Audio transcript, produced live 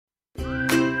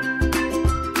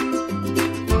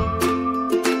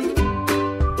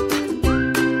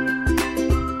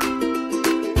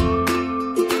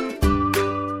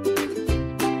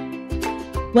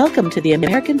Welcome to the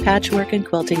American Patchwork and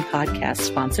Quilting Podcast,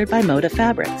 sponsored by Moda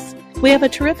Fabrics. We have a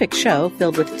terrific show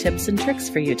filled with tips and tricks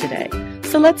for you today.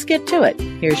 So let's get to it.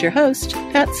 Here's your host,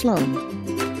 Pat Sloan.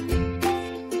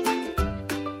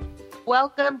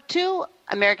 Welcome to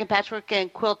American Patchwork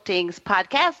and Quilting's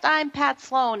podcast. I'm Pat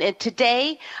Sloan, and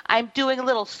today I'm doing a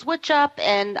little switch up,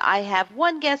 and I have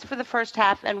one guest for the first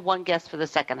half and one guest for the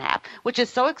second half, which is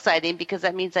so exciting because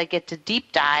that means I get to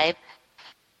deep dive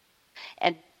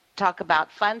and talk about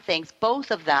fun things,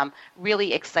 both of them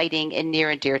really exciting and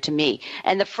near and dear to me.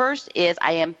 And the first is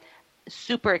I am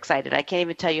super excited. I can't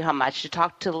even tell you how much to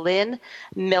talk to Lynn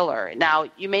Miller. Now,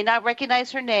 you may not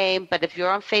recognize her name, but if you're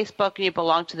on Facebook and you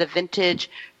belong to the vintage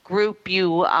group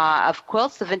of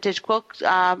quilts, the vintage quilt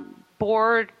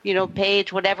board,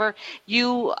 page, whatever,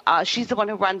 she's the one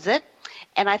who runs it.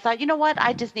 And I thought, you know what?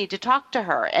 I just need to talk to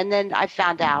her. And then I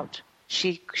found out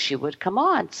she would come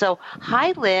on. So,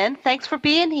 hi, Lynn. Thanks for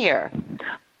being here.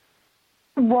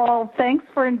 Well, thanks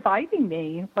for inviting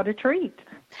me. What a treat.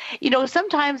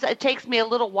 Sometimes it takes me a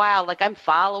little while, like I'm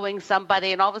following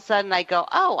somebody, and all of a sudden I go,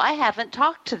 oh, I haven't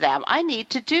talked to them. I need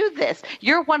to do this.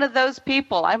 You're one of those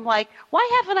people. I'm like,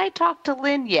 why haven't I talked to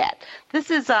Lynn yet?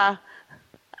 I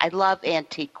love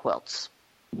antique quilts.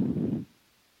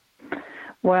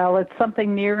 Well, it's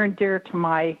something near and dear to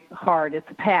my heart. It's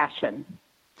a passion.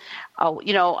 Oh,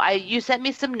 you sent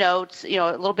me some notes, a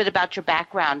little bit about your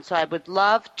background, so I would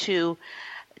love to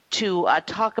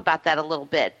talk about that a little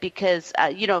bit because,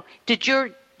 you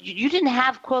didn't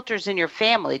have quilters in your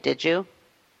family, did you?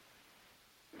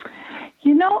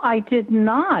 I did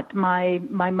not. My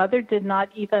mother did not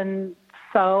even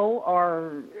sew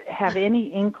or have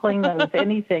any inkling of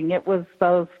anything. It was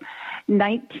those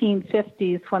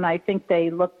 1950s when I think they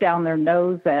looked down their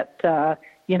nose at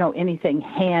anything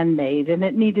handmade, and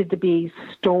it needed to be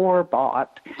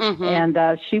store-bought. Mm-hmm.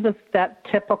 And she was that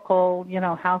typical,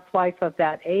 housewife of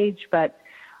that age. But,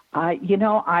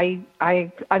 I'm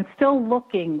still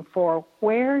looking for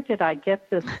where did I get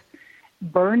this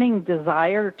burning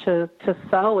desire to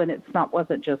sew, and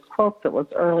wasn't just quilts. It was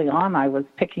early on. I was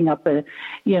picking up a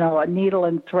needle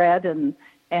and thread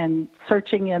and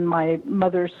searching in my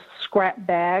mother's scrap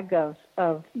bag of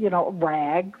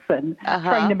rags and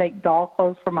trying to make doll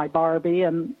clothes for my Barbie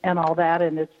and all that.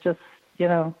 And it's just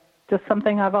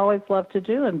something I've always loved to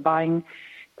do. And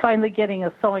finally getting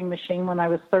a sewing machine when I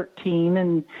was 13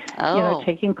 and,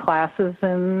 taking classes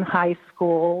in high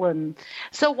school. And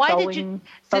so why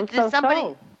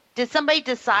did somebody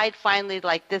decide finally,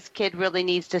 like, this kid really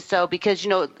needs to sew? Because,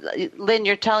 Lynn,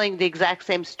 you're telling the exact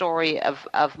same story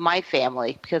of my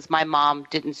family, because my mom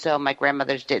didn't sew, my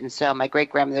grandmothers didn't sew, my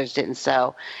great-grandmothers didn't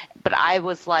sew. But I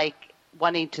was, like,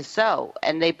 wanting to sew,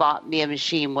 and they bought me a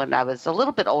machine when I was a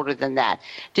little bit older than that.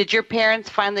 Did your parents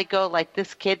finally go, like,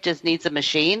 this kid just needs a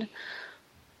machine?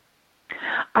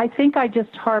 I think I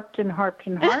just harped and harped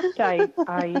and harped.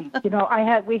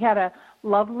 We had a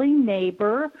lovely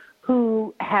neighbor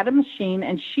who had a machine,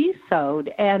 and she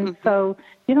sewed. And so,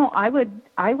 I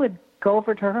would go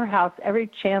over to her house every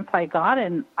chance I got,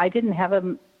 and I didn't have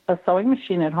a sewing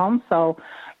machine at home. So,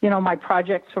 my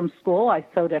projects from school, I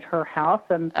sewed at her house.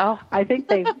 And I think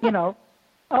they,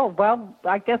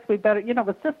 I guess we better, it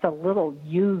was just a little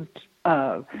used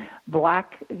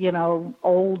black,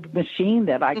 old machine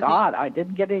that I got. I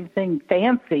didn't get anything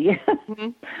fancy. Mm-hmm.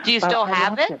 Do you still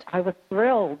have it? I was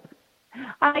thrilled.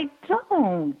 I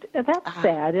don't. That's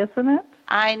sad, isn't it?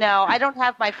 I know. I don't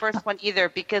have my first one either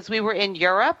because we were in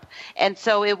Europe, and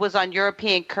so it was on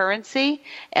European currency.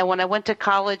 And when I went to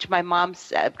college, my mom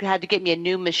had to get me a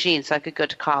new machine so I could go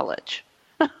to college.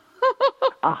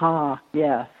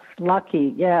 Yes.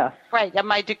 Lucky, yes. Right. And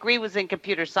my degree was in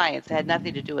computer science. It had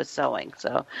nothing to do with sewing.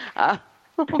 So,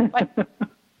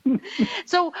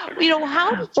 so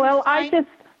how did you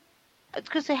I was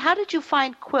going to say, how did you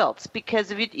find quilts?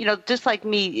 Because, if just like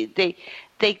me, they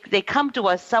come to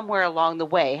us somewhere along the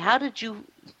way. How did you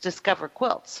discover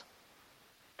quilts?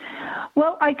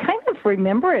 Well, I kind of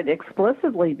remember it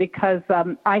explicitly because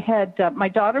I had my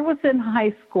daughter was in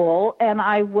high school, and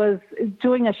I was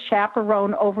doing a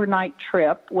chaperone overnight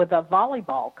trip with a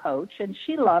volleyball coach, and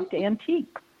she loved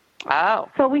antiques. Oh.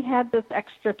 So we had this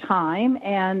extra time,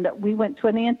 and we went to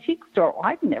an antique store. Well,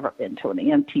 I've never been to an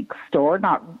antique store,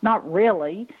 not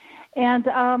really. And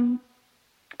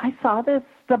I saw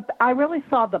I really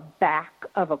saw the back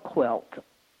of a quilt,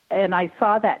 and I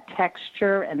saw that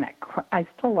texture, and I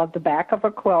still love the back of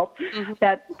a quilt. Mm-hmm.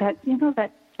 That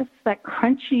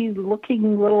crunchy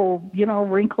looking little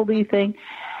wrinkledy thing.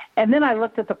 And then I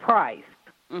looked at the price.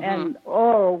 Mm-hmm. And,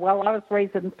 I was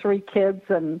raising 3 kids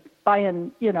and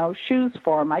buying, shoes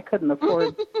for them. I couldn't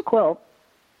afford quilts.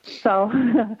 So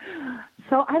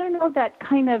so I don't know, that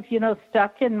kind of,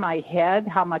 stuck in my head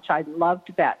how much I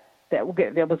loved that it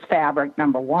was fabric,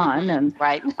 number one. And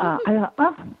right. I thought,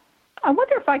 oh, I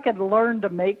wonder if I could learn to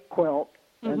make quilts.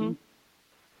 And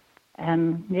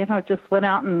just went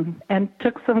out and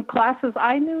took some classes.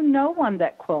 I knew no one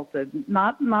that quilted,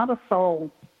 not a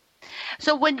soul.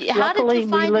 So how did you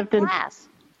find the class?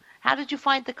 How did you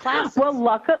find the classes? Well,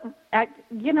 I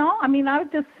was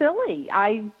just silly.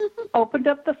 I opened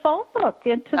up the phone book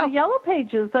into the Yellow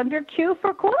Pages under Q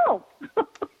for quilt.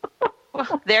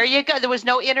 Well, there you go. There was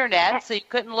no internet, so you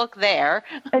couldn't look there.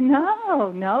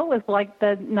 No, it was like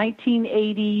the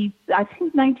 1980, I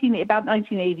think about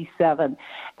 1987,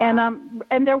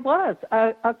 and there was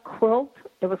a quilt.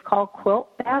 It was called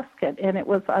Quilt Basket, and it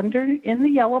was in the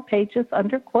Yellow Pages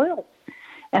under quilts.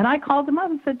 And I called them up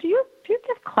and said, "Do you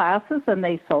give classes?" And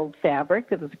they sold fabric.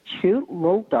 It was a cute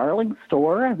little darling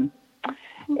store, and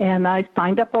I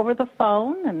signed up over the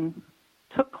phone and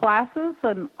took classes,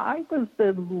 and I was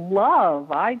in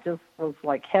love. I just was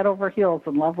like head over heels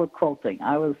in love with quilting.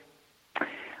 I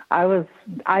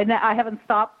haven't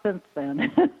stopped since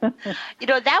then.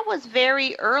 That was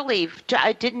very early.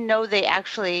 I didn't know they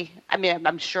actually,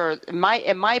 I'm sure in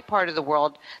my part of the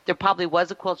world, there probably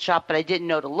was a quilt shop, but I didn't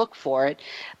know to look for it.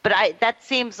 But that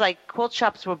seems like quilt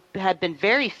shops had been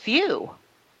very few.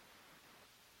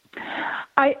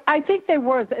 I think there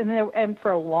was, and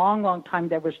for a long, long time,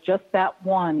 there was just that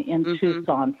one in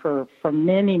Tucson for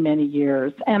many, many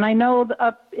years. And I know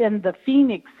up in the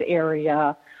Phoenix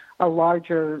area, a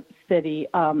larger city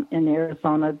in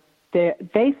Arizona,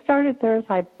 they started theirs,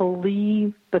 I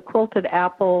believe, the Quilted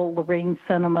Apple, Lorraine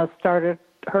Cinema started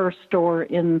her store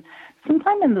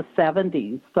sometime in the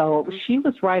 70s. So she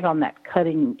was right on that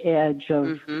cutting edge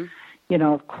of,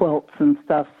 quilts and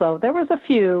stuff. So there was a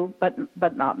few, but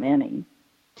not many.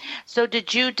 So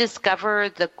did you discover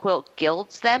the quilt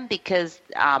guilds then? Because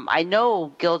I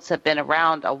know guilds have been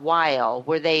around a while.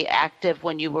 Were they active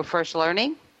when you were first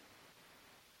learning?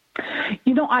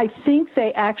 I think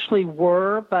they actually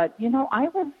were, but, I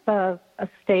was a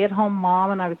stay-at-home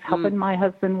mom, and I was helping my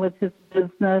husband with his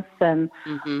business, and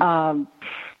I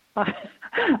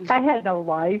had no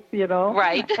life,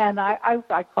 Right. And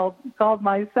I called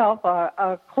myself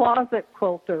a closet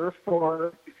quilter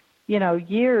for,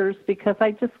 years, because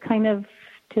I just kind of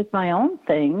did my own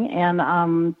thing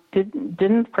and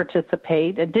didn't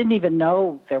participate and didn't even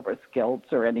know there was guilds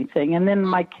or anything. And then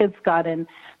my kids got in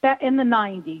the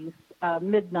 90s,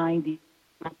 mid-90s.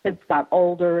 My kids got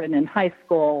older and in high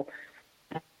school.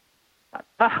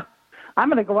 I'm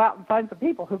going to go out and find some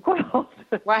people who quilt.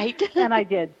 Right. And I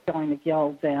did join the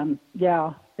guild then.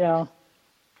 Yeah.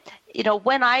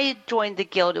 When I joined the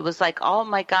guild, it was like, oh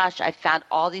my gosh, I found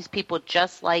all these people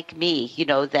just like me,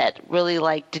 that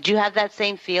really did you have that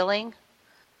same feeling?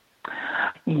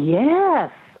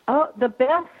 Yes. Oh, the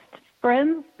best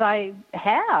friends I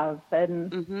have.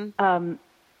 And,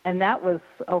 and that was,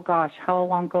 oh gosh, how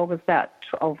long ago was that?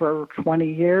 Over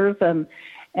 20 years.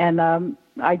 And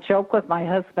I joke with my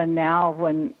husband now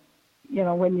when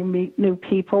you meet new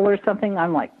people or something,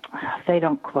 I'm like, they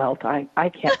don't quilt. I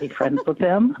can't be friends with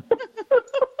them.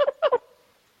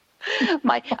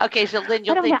 Okay, so Lynn,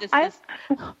 you'll think this is...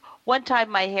 One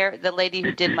time the lady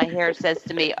who did my hair says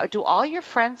to me, do all your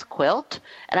friends quilt?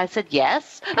 And I said,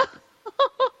 yes.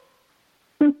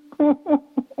 It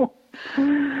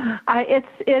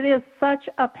is such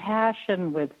a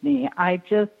passion with me. I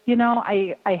just,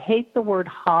 I hate the word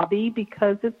hobby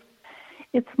because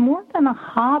it's more than a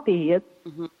hobby. It's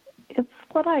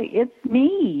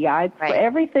me. Right.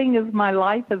 Everything is my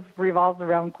life revolves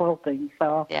around quilting.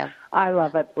 So yeah. I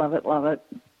love it.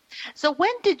 So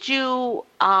when did you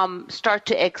start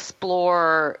to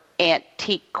explore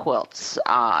antique quilts?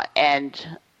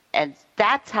 And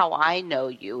that's how I know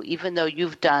you, even though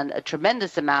you've done a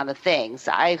tremendous amount of things.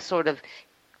 I sort of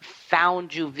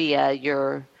found you via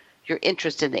your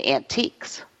interest in the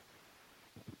antiques.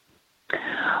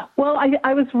 Well,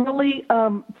 I was really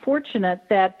fortunate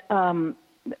that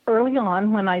early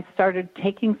on when I started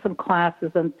taking some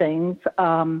classes and things,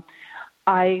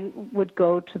 I would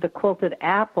go to the Quilted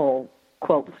Apple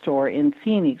quilt store in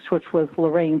Phoenix, which was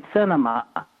Lorraine Cinema.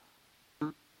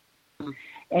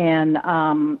 And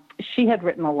she had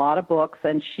written a lot of books,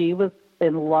 and she was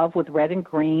in love with red and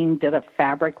green, did a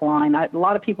fabric line. A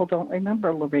lot of people don't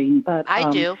remember Lorraine, but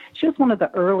I do. She was one of the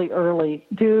early.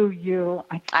 Do you?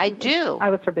 I do.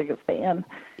 I was her biggest fan.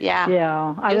 Yeah.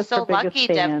 Yeah. I was so lucky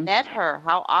to have met her.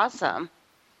 How awesome.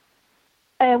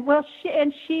 Well,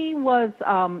 she was,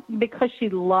 because she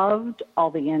loved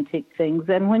all the antique things,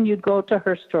 and when you'd go to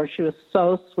her store, she was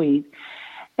so sweet.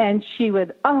 And she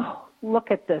would,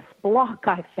 look at this block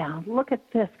I found. Look at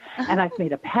this. And I've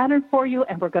made a pattern for you,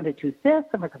 and we're going to do this,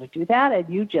 and we're going to do that. And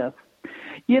you just,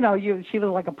 she was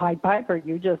like a Pied Piper.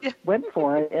 You just went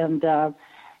for it. And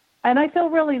I feel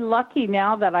really lucky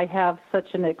now that I have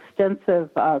such an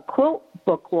extensive quilt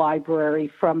book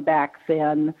library from back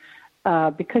then,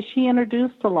 because she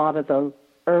introduced a lot of those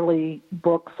early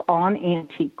books on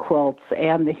antique quilts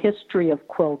and the history of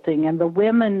quilting and the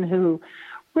women who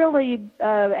really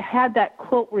had that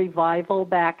quilt revival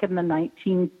back in the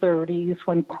 1930s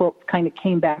when quilts kind of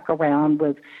came back around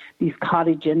with these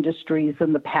cottage industries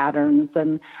and the patterns,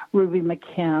 and Ruby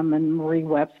McKim and Marie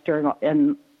Webster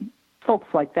and folks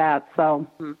like that. So,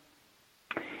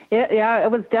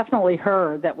 it was definitely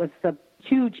her that was the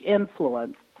huge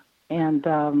influence. And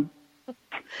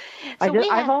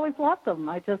I've always loved them.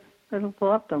 I just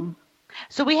loved them.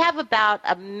 So we have about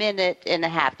a minute and a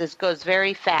half. This goes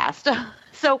very fast.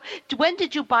 So when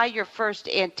did you buy your first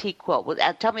antique quilt?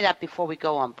 Tell me that before we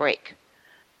go on break.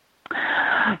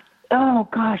 Oh,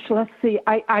 gosh, let's see.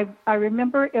 I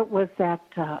remember it was at,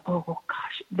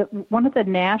 one of the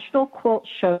national quilt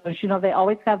shows. They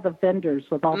always have the vendors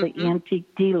with all the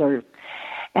antique dealers.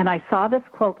 And I saw this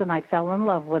quilt, and I fell in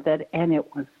love with it, and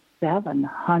it was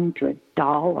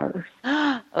 $700.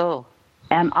 Oh.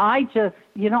 And I just,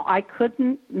 I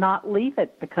couldn't not leave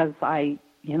it because and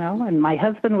my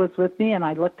husband was with me, and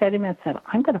I looked at him and said,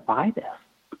 I'm going to buy this.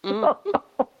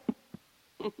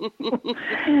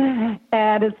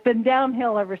 And it's been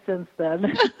downhill ever since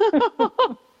then.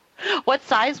 What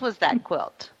size was that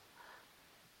quilt?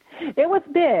 It was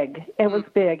big. It was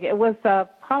big. It was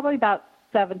probably about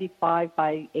 75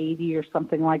 by 80 or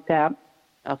something like that.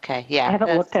 Okay, yeah. I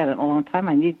haven't looked at it in a long time.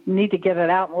 I need to get it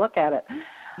out and look at it.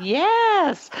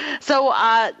 Yes. So,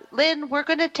 Lynn, we're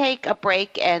going to take a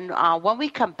break, and when we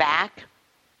come back,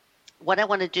 what I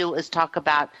want to do is talk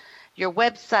about your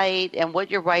website and what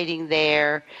you're writing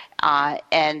there,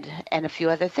 and a few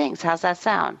other things. How's that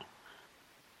sound?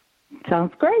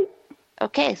 Sounds great.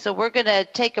 Okay, so we're going to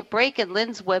take a break, and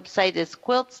Lynn's website is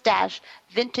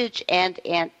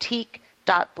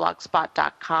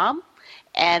quilts-vintageandantique.blogspot.com,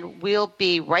 and we'll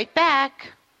be right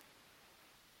back.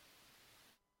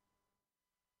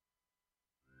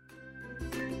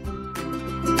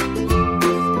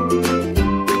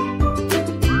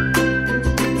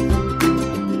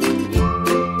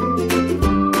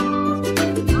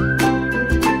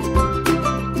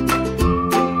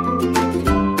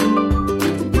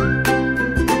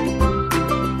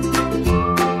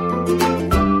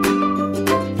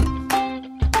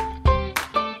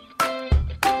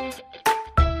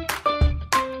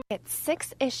 It's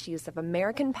 6 issues of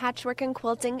American Patchwork and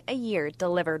Quilting a year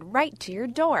delivered right to your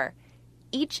door.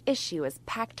 Each issue is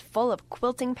packed full of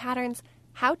quilting patterns,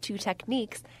 how-to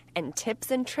techniques, and tips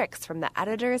and tricks from the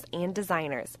editors and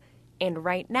designers. And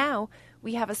right now,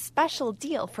 we have a special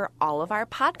deal for all of our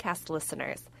podcast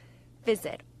listeners.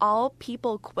 Visit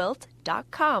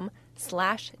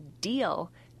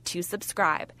allpeoplequilt.com/deal to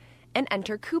subscribe and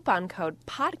enter coupon code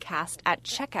podcast at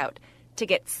checkout to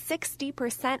get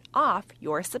 60% off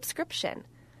your subscription.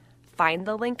 Find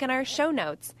the link in our show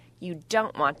notes. You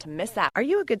don't want to miss out. Are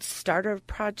you a good starter of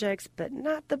projects but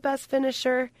not the best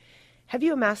finisher? Have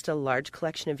you amassed a large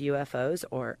collection of UFOs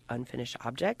or unfinished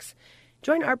objects?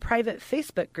 Join our private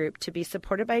Facebook group to be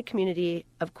supported by a community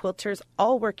of quilters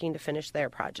all working to finish their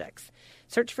projects.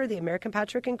 Search for the American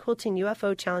Patchwork and Quilting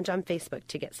UFO Challenge on Facebook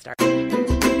to get started.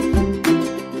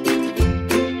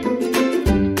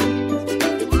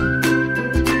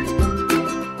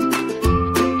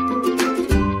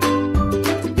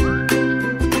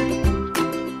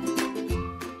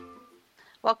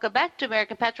 Welcome back to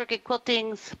American Patchwork and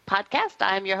Quilting's podcast.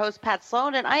 I'm your host, Pat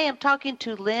Sloan, and I am talking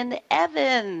to Lynn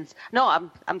Evans. No,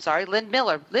 I'm sorry, Lynn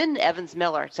Miller. Lynn Evans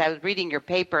Miller. So I was reading your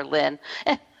paper, Lynn.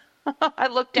 I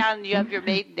looked down and you have your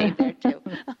maiden name there, too.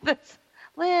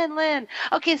 Lynn.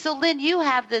 Okay, so Lynn, you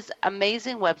have this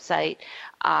amazing website,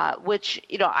 which,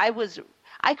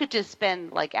 I could just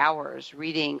spend like hours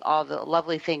reading all the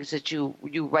lovely things that you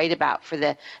write about for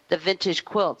the vintage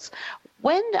quilts.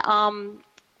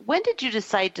 When did you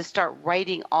decide to start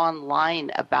writing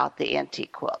online about the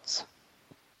antique quilts?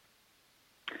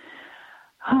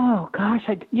 Oh, gosh.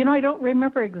 I don't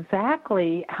remember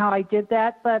exactly how I did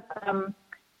that, but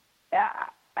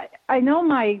I know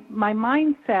my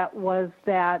mindset was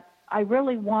that I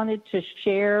really wanted to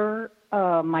share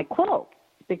my quilts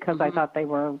because I thought they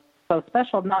were so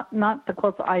special. Not the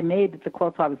quilts I made, but the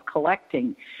quilts I was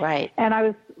collecting. Right. And I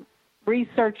was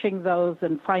researching those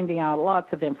and finding out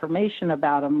lots of information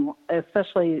about them,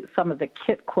 especially some of the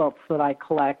kit quilts that I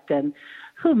collect and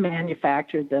who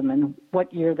manufactured them and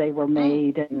what year they were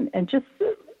made. And just,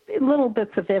 little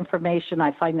bits of information.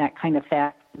 I find that kind of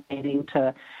fascinating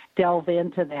to delve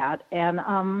into that. And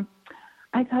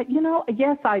I thought,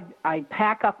 yes, I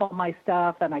pack up all my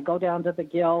stuff and I go down to the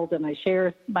guild and I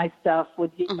share my stuff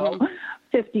with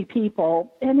 50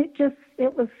 people, and it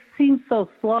seemed so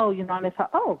slow, and I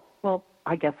thought, oh, well,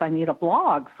 I guess I need a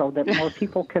blog so that more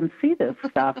people can see this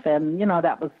stuff. And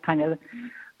that was kind of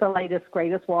the latest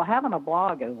greatest. Well, having a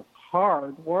blog is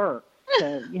hard work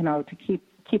to to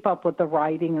keep up with the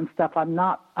writing and stuff. I'm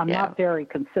not very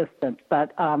consistent,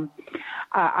 but I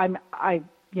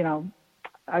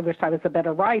wish I was a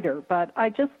better writer, but I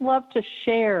just love to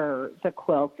share the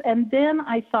quilts. And then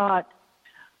I thought,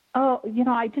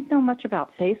 I didn't know much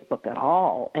about Facebook at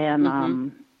all.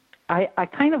 And I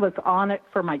kind of was on it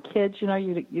for my kids.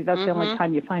 That's the only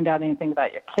time you find out anything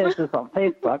about your kids is on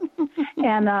Facebook.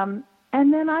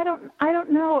 And then I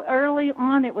don't know, early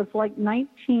on it was like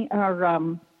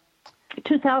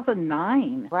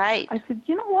 2009. Right. I said,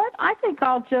 you know what? I think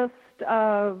I'll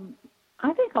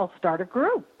start a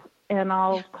group. And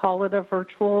I'll call it a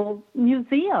virtual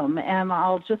museum, and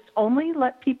I'll just only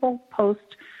let people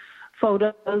post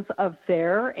photos of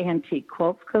their antique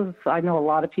quilts, because I know a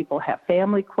lot of people have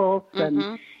family quilts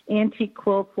and antique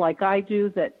quilts like I do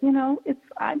that,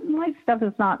 my stuff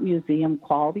is not museum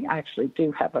quality. I actually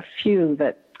do have a few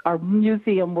that are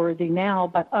museum worthy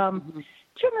now, but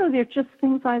they're just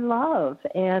things I love.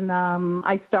 And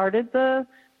I started the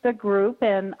group,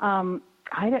 and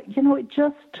it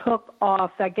just took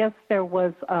off. I guess there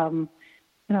was,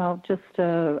 just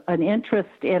an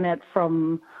interest in it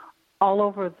from all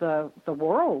over the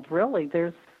world. Really,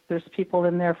 there's people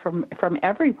in there from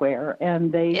everywhere,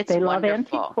 and they love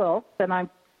antique quilts. And I'm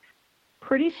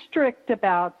pretty strict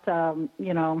about, I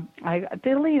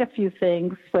delete a few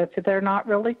things if they're not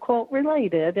really quilt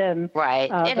related. And right,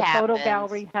 the photo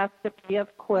gallery has to be of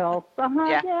quilts.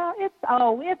 Yeah.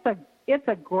 It's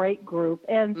a great group,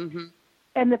 and.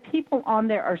 And the people on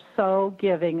there are so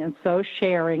giving and so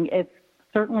sharing. It's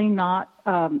certainly not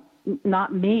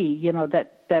me,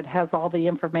 that has all the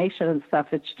information and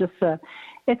stuff. It's just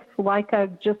it's like a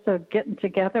getting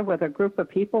together with a group of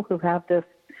people who have this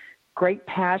great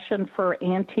passion for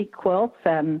antique quilts,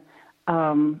 and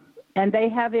they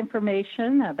have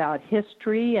information about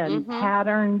history and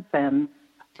patterns, and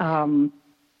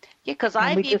because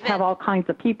we just have all kinds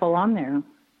of people on there.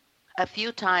 A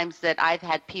few times that I've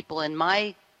had people in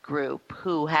my group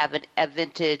who have a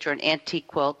vintage or an antique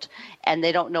quilt, and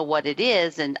they don't know what it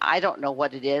is, and I don't know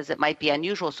what it is. It might be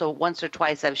unusual. So once or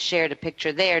twice I've shared a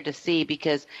picture there to see,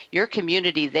 because your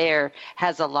community there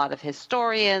has a lot of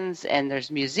historians, and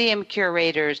there's museum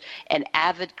curators and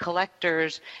avid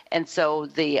collectors. And so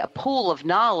the pool of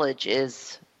knowledge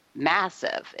is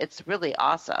massive. It's really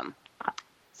awesome.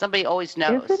 Somebody always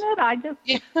knows. Isn't it? I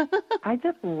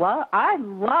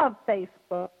love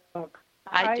Facebook.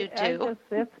 I do too.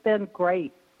 It's been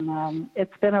great.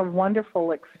 It's been a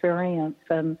wonderful experience,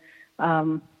 and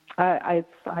I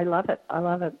love it. I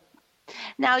love it.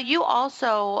 Now, you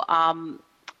also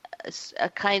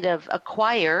kind of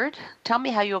acquired. Tell me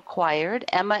how you acquired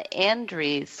Emma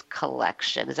Andre's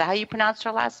collection. Is that how you pronounced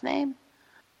her last name?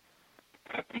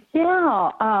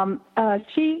 Yeah.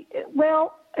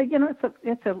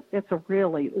 It's a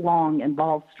really long,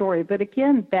 involved story. But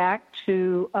again, back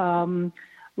to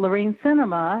Lorraine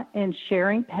Cinema and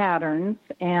sharing patterns.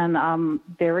 And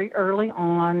very early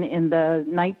on in the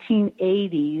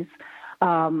 1980s,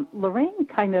 Lorraine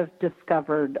kind of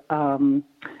discovered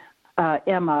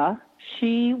Emma.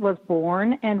 She was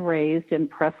born and raised in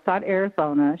Prescott,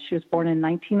 Arizona. She was born in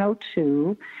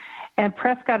 1902. And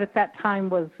Prescott at that time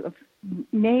was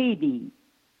maybe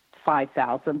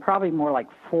 5,000, probably more like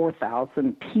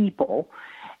 4,000 people.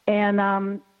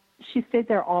 And she stayed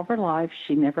there all her life.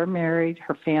 She never married.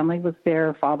 Her family was there.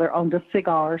 Her father owned a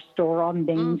cigar store on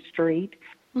Main Street.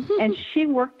 And she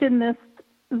worked in this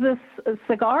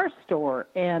cigar store,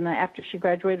 and after she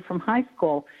graduated from high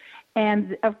school.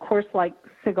 And, of course, like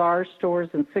cigar stores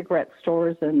and cigarette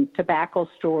stores and tobacco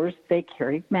stores, they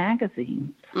carried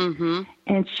magazines.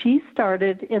 And she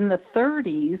started in the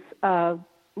 30s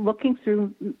looking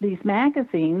through these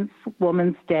magazines,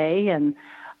 Woman's Day, and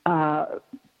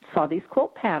saw these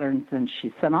quilt patterns, and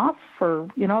she sent off for,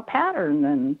 a pattern,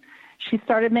 and she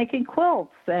started making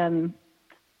quilts. And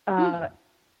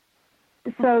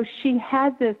so she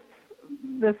had this,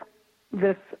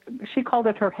 she called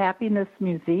it her Happiness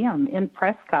Museum in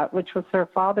Prescott, which was her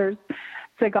father's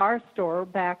cigar store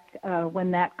back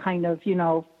when that kind of,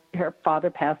 her father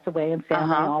passed away and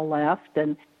family all left,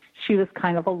 and she was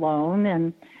kind of alone.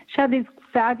 And she had these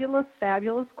fabulous,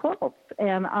 fabulous quilts,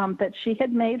 and that she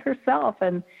had made herself.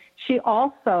 And she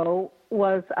also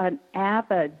was an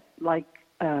avid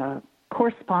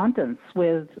correspondence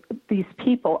with these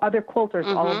people, other quilters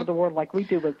all over the world, like we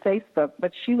do with Facebook.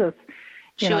 But she was,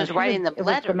 she was writing the letters. It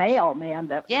was the mail, man.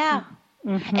 Yeah.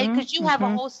 Mm-hmm, and because you have a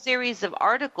whole series of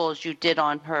articles you did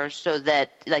on her, so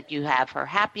that, like, you have her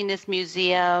Happiness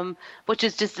Museum, which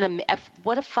is just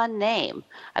what a fun name.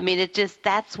 I mean,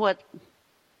 that's what,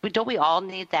 don't we all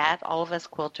need that? All of us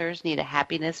quilters need a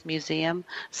Happiness Museum.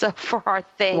 So for our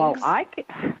things. Well,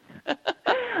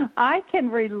 I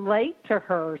can relate to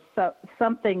her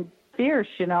something fierce.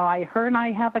 Her and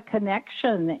I have a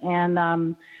connection,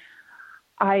 and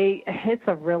it's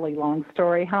a really long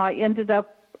story how I ended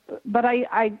up. But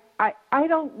I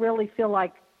don't really feel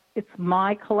like it's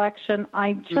my collection.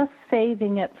 I'm just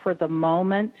saving it for the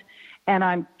moment, and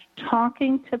I'm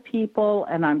talking to people,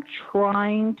 and I'm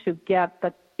trying to get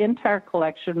the entire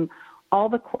collection, all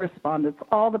the correspondence,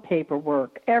 all the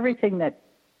paperwork, everything that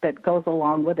goes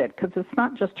along with it, because it's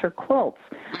not just her quilts,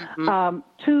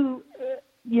 to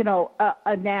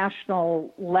a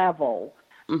national level.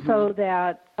 So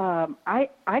that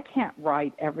I can't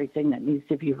write everything that needs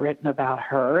to be written about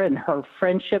her and her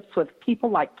friendships with people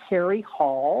like Carrie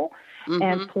Hall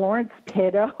and Florence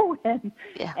Pitto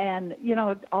and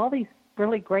all these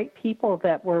really great people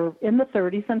that were in the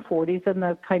 30s and 40s and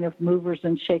the kind of movers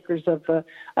and shakers of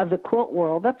the quilt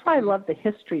world. That's why I love the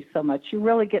history so much. You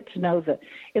really get to know that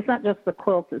it's not just the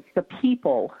quilts, it's the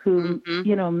people who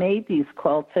made these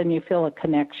quilts, and you feel a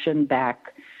connection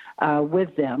back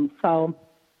with them. So.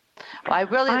 Well, I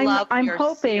really love your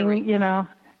hoping, series.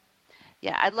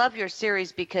 Yeah, I love your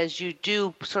series because you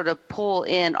do sort of pull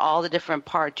in all the different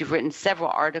parts. You've written several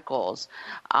articles,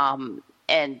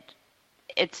 and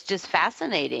it's just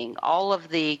fascinating, all of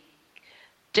the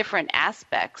different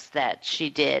aspects that she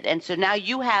did. And so now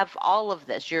you have all of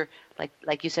this. You're,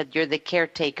 like you said, you're the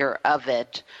caretaker of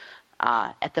it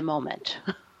at the moment.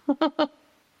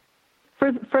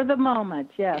 For the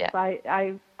moment, yes.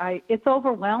 Yeah. It's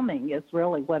overwhelming is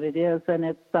really what it is. And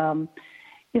it's, on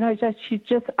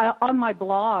my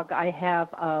blog, I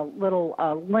have a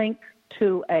little link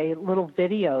to a little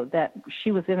video that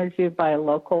she was interviewed by a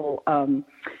local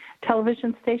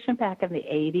television station back in the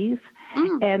 80s.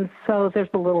 And so there's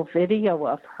a little video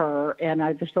of her, and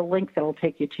there's a link that will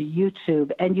take you to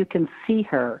YouTube, and you can see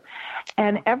her.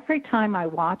 And every time I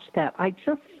watch that, I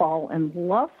just fall in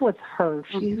love with her.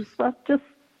 She's just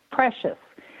precious.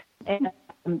 And,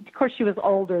 of course, she was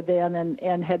older then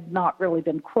and had not really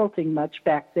been quilting much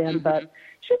back then, but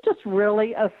she's just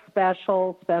really a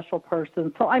special, special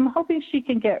person. So I'm hoping she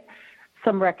can get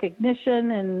some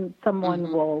recognition, and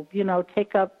someone will,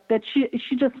 take up that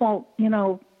she just won't,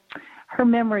 her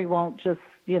memory won't just,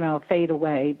 fade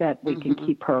away, that we can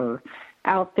keep her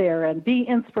out there and be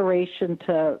inspiration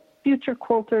to future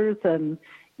quilters. And,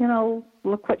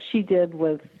 look what she did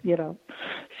with,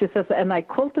 she says, and I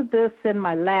quilted this in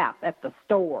my lap at the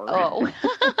store. Oh,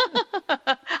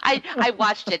 I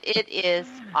watched it. It is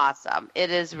awesome.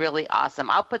 It is really awesome.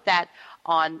 I'll put that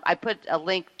on. I put a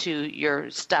link to your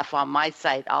stuff on my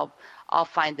site. I'll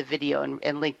find the video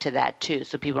and link to that too,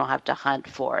 so people don't have to hunt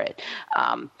for it.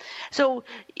 So,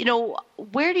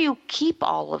 where do you keep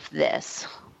all of this?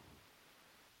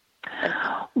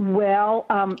 Well,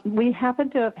 we happen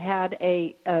to have had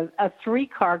a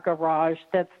 3-car garage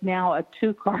that's now a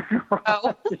 2-car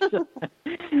garage. Oh.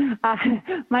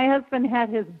 My husband had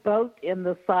his boat in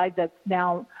the side that's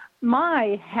now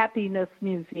my Happiness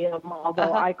Museum,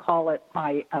 although I call it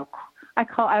my I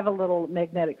have a little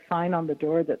magnetic sign on the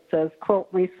door that says Quilt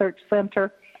Research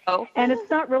Center. Oh. And it's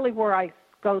not really where I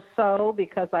go sew,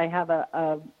 because I have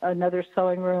another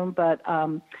sewing room, but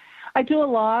I do a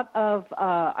lot of,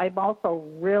 I'm also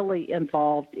really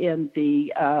involved in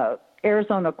the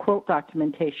Arizona Quilt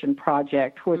Documentation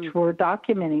Project, which we're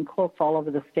documenting quilts all over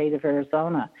the state of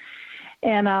Arizona.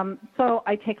 And so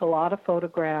I take a lot of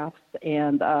photographs,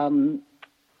 and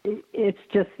it's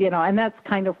just, and that's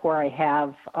kind of where I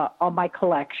have all my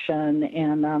collection.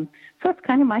 And so it's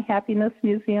kind of my Happiness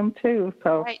Museum, too.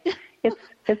 So right.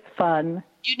 it's fun.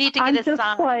 You need to get I'm a just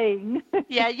sign. Playing.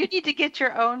 Yeah, you need to get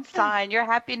your own sign, your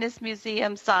Happiness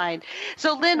Museum sign.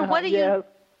 So, Lynn, what are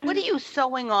you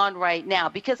sewing on right now?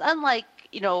 Because unlike,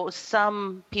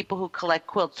 some people who collect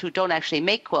quilts who don't actually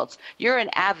make quilts, you're an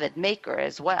avid maker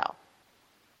as well.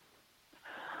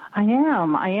 I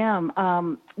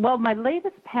am. Well, my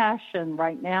latest passion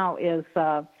right now is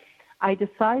I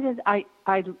decided I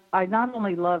not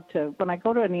only love to, when I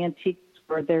go to an antique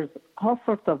store, there's all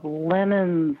sorts of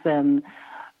linens and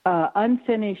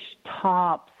unfinished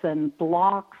tops and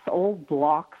old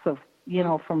blocks of,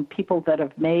 from people that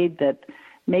have made that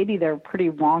maybe they're pretty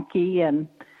wonky. And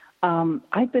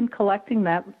I've been collecting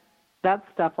that that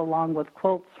stuff along with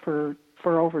quilts for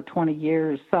over 20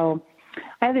 years. So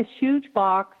I had this huge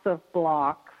box of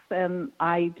blocks, and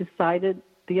I decided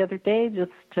the other day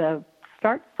just to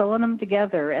start sewing them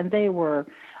together, and they were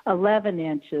 11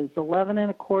 inches, 11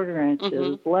 and a quarter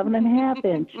inches, 11 and a half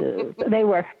inches. They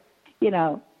were,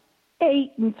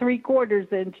 8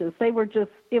 3/4 inches. They were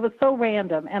just, it was so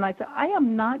random. And I said, I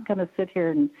am not going to sit here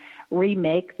and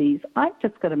remake these. I'm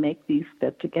just going to make these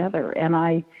fit together. And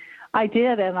I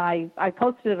did, and I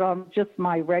posted it on just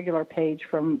my regular page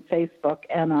from Facebook.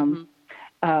 And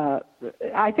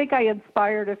I think I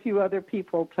inspired a few other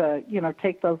people to,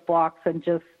 take those blocks and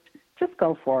just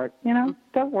go for it.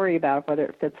 Don't worry about whether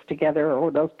it fits together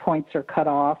or those points are cut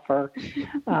off or,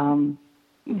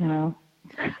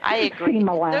 I agree. Seam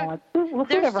allowance. Who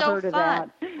ever so heard of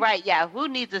that? Right, yeah. Who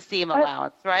needs a seam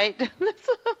allowance, right?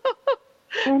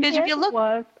 And if you look,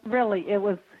 it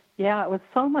was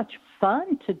so much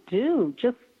fun to do.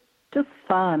 Just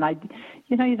fun.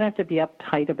 You don't have to be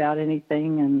uptight about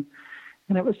anything, and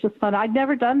it was just fun. I'd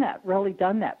never done that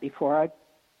before.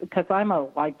 Because I'm a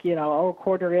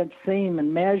 1/4 inch seam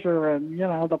and measure, and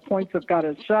the points have got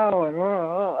to show, and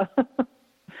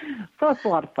so it's a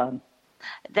lot of fun.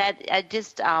 That I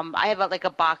have a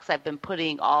box I've been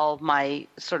putting all my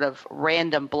sort of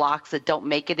random blocks that don't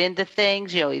make it into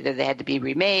things. Either they had to be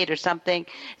remade or something.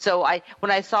 So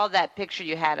when I saw that picture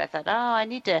you had, I thought, I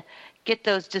need to get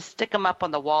those, just stick them up on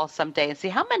the wall someday and see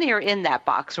how many are in that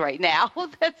box right now.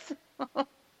 That's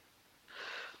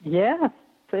yes,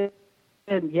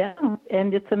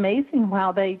 and it's amazing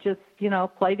how they just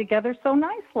play together so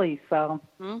nicely. So.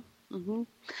 Mm-hmm.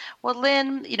 Well,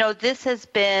 Lynn, this has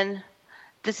been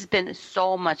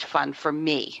so much fun for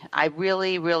me. I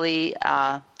really, really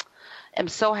am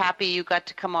so happy you got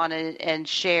to come on and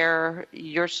share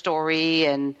your story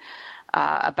and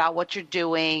about what you're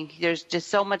doing. There's just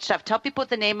so much stuff. Tell people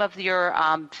the name of your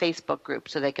Facebook group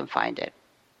so they can find it.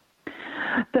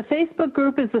 The Facebook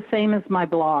group is the same as my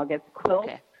blog. It's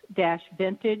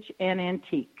Quilt-Vintage and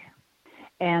Antique.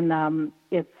 And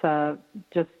it's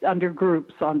just under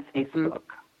groups on Facebook.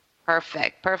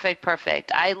 Perfect.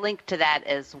 I link to that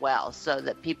as well so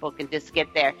that people can just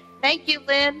get there. Thank you,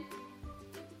 Lynn.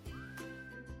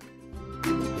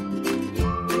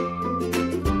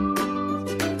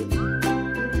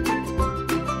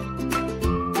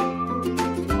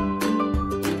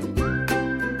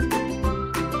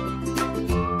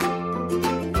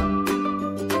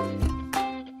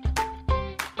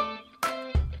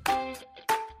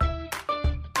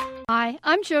 Hi,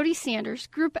 I'm Jody Sanders,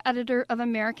 Group Editor of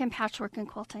American Patchwork and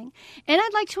Quilting, and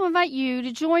I'd like to invite you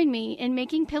to join me in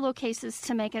making pillowcases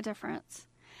to make a difference.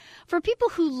 For people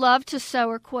who love to sew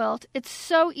or quilt, it's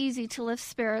so easy to lift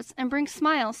spirits and bring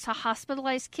smiles to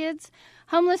hospitalized kids,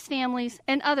 homeless families,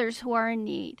 and others who are in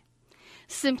need.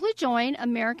 Simply join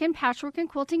American Patchwork and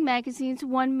Quilting Magazine's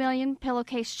 1 Million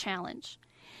Pillowcase Challenge.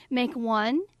 Make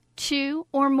 1, 2,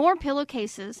 or more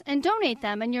pillowcases and donate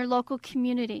them in your local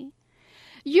community.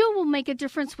 You will make a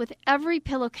difference with every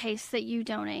pillowcase that you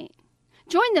donate.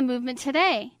 Join the movement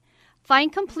today.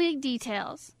 Find complete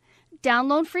details,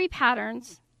 download free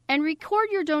patterns, and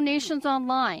record your donations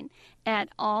online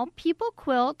at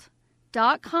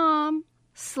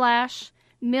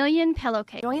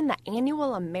allpeoplequilt.com/millionpillowcase. Join the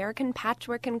annual American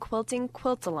Patchwork and Quilting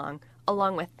Quilt-Along,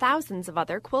 along with thousands of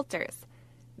other quilters.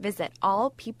 Visit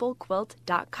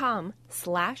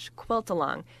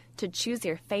allpeoplequilt.com/quiltalong to choose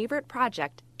your favorite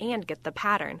project and get the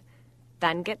pattern.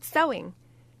 Then get sewing.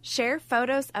 Share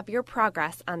photos of your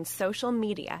progress on social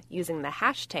media using the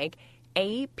hashtag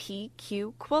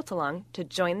APQQuiltalong to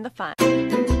join the fun.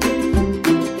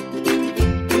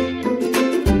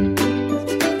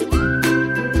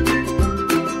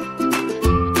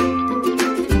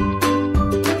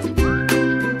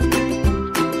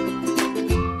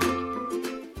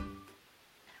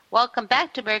 Welcome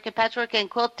back to American Patchwork and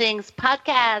Quilting's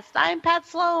podcast. I'm Pat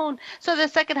Sloan. So the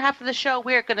second half of the show,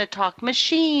 we're going to talk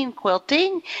machine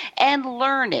quilting and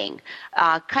learning,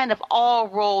 kind of all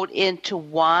rolled into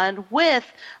one with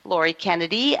Lori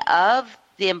Kennedy of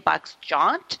the Inbox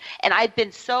Jaunt. And I've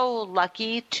been so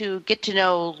lucky to get to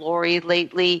know Lori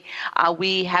lately.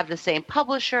 We have the same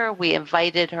publisher. We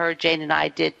invited her, Jane and I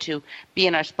did, to be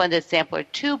in our Splendid Sampler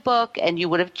 2 book, and you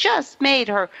would have just made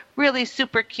her really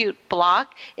super cute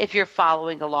block if you're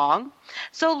following along.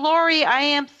 So, Lori, I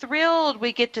am thrilled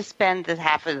we get to spend the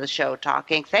half of the show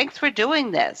talking. Thanks for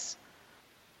doing this.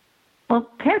 Well,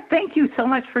 Pat, thank you so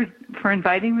much for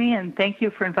inviting me, and thank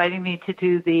you for inviting me to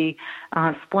do the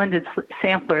Splendid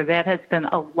Sampler. That has been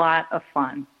a lot of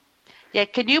fun. Yeah,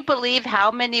 can you believe how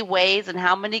many ways and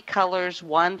how many colors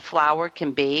one flower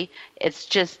can be? It's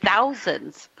just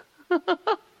thousands.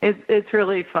 It's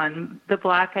really fun. The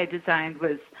block I designed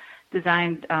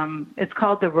it's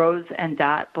called the Rose and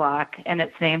Dot block, and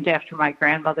it's named after my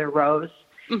grandmother Rose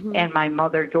and my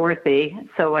mother Dorothy.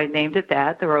 So I named it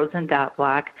that, the Rose and Dot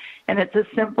block. And it's a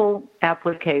simple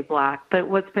applique block. But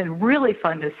what's been really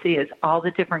fun to see is all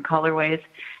the different colorways.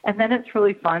 And then it's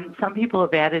really fun. Some people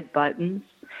have added buttons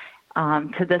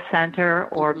to the center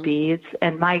or beads.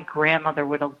 And my grandmother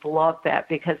would have loved that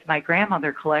because my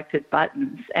grandmother collected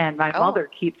buttons, and my mother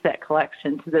keeps that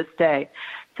collection to this day.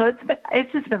 So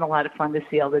it's just been a lot of fun to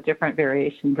see all the different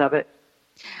variations of it.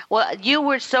 Well, you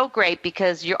were so great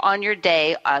because you're on your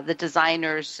day. The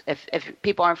designers, if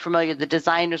people aren't familiar, the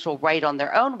designers will write on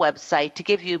their own website to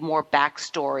give you more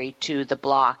backstory to the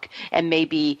block and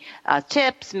maybe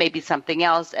tips, maybe something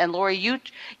else. And Lori,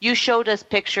 you showed us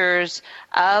pictures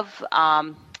of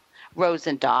Rose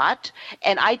and Dot,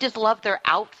 and I just love their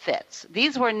outfits.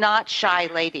 These were not shy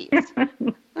ladies.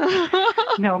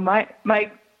 No,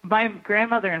 my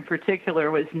grandmother in particular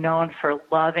was known for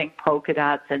loving polka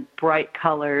dots and bright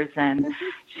colors, and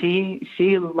she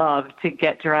loved to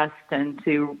get dressed and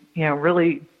to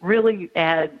really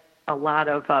add a lot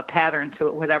of pattern to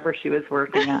it, whatever she was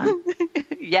working on.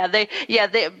 they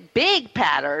big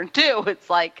pattern too. It's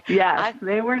like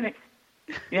they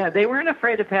weren't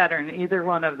afraid of pattern, either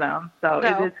one of them. So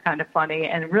It is kind of funny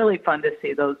and really fun to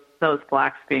see those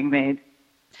blocks being made.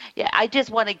 Yeah, I just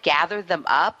want to gather them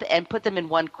up and put them in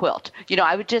one quilt.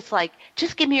 I would just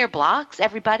give me your blocks,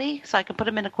 everybody, so I can put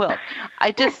them in a quilt.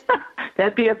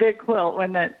 That'd be a big quilt,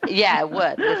 wouldn't it? Yeah, it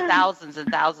would, with thousands and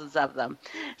thousands of them.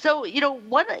 So,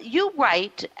 you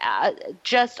write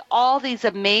just all these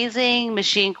amazing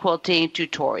machine quilting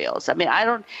tutorials. I mean, I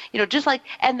don't, and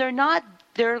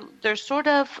they're sort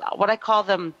of what I call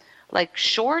them, like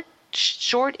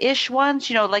short-ish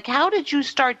ones, how did you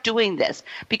start doing this?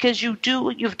 Because you've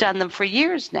done them for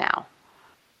years now.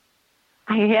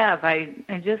 I have. I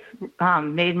just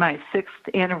made my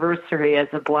 6th anniversary as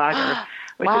a blogger,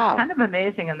 which is kind of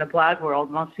amazing in the blog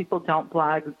world. Most people don't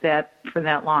blog for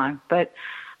that long. But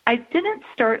I didn't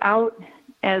start out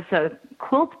as a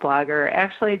quilt blogger.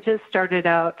 Actually, I just started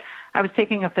out, I was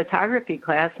taking a photography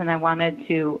class, and I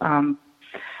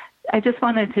just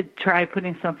wanted to try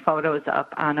putting some photos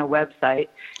up on a website.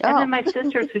 And then my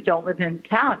sisters who don't live in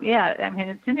town,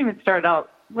 it didn't even start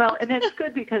out well. And it's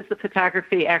good because the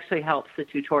photography actually helps the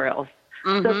tutorials.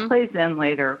 So it plays in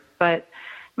later. But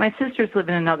my sisters live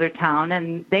in another town,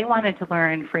 and they wanted to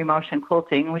learn free motion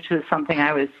quilting, which was something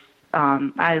I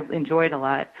enjoyed a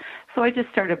lot. So I just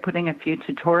started putting a few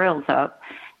tutorials up.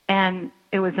 And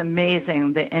it was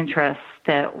amazing, the interest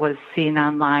that was seen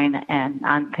online and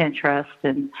on Pinterest,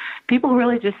 and people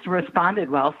really just responded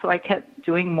well. So I kept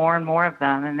doing more and more of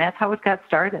them, and that's how it got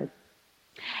started.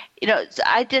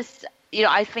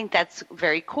 I think that's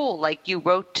very cool. Like you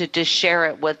wrote to just share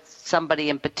it with somebody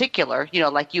in particular,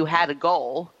 like you had a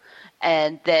goal,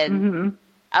 and then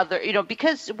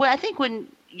because I think when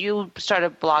you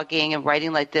started blogging and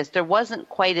writing like this, there wasn't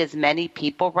quite as many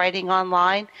people writing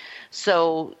online.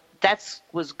 So that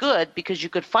was good because you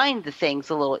could find the things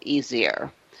a little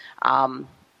easier.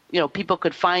 People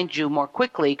could find you more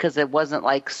quickly because it wasn't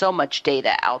like so much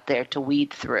data out there to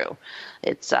weed through.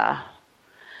 It's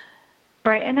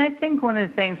right. And I think one of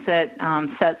the things that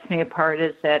sets me apart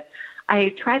is that I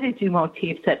try to do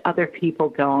motifs that other people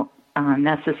don't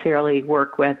necessarily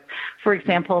work with. For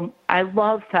example, I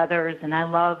love feathers and I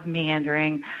love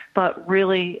meandering, but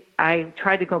really I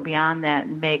try to go beyond that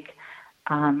and make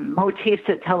motifs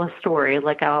that tell a story.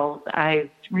 Like I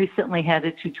recently had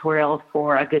a tutorial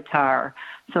for a guitar.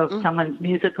 So if someone's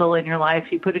musical in your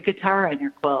life, you put a guitar on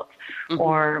your quilt,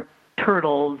 or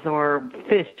turtles or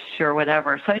fish or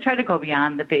whatever. So I try to go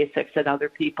beyond the basics that other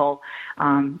people,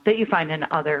 that you find in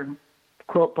other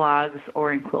quilt blogs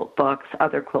or in quilt books,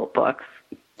 other quilt books.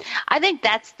 I think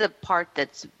that's the part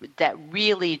that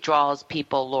really draws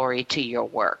people, Lori, to your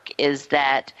work, is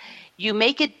that you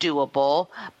make it doable,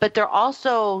 but they're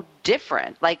also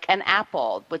different. Like an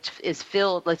apple, which is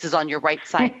filled, this is on your right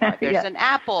side. There's an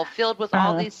apple filled with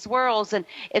all these swirls, and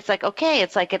it's like, okay,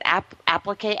 it's like an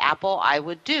applique apple I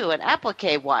would do, an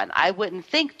applique one. I wouldn't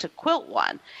think to quilt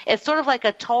one. It's sort of like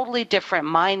a totally different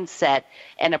mindset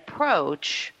and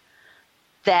approach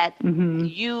that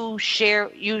you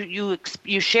share. You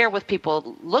share with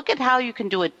people. Look at how you can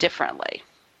do it differently.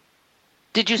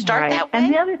 Did you start that way?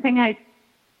 And the other thing I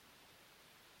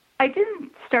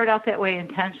didn't start out that way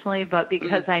intentionally, but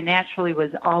because I naturally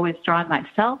was always drawn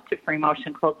myself to free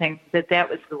motion quilting, that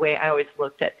was the way I always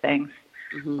looked at things.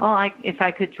 If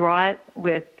I could draw it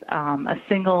with a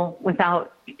single,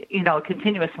 without, a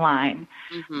continuous line,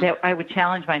 that I would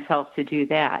challenge myself to do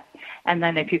that. And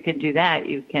then if you can do that,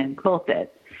 you can quilt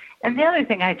it. And the other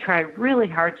thing I try really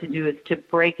hard to do is to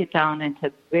break it down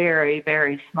into very,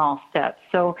 very small steps.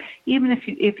 So even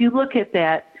if you look at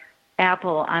that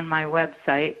apple on my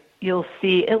website, you'll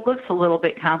see it looks a little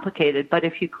bit complicated, but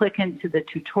if you click into the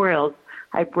tutorials,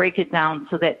 I break it down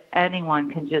so that anyone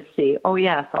can just see, oh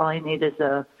yes, all I need is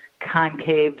a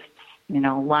concave,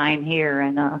 line here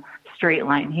and a straight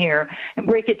line here, and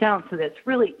break it down so that it's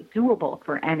really doable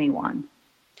for anyone.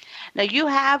 Now, you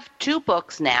have 2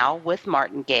 books now with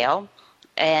Martingale,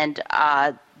 and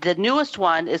the newest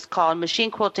one is called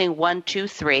Machine Quilting 1, 2,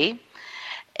 3.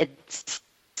 It's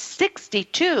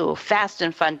 62 fast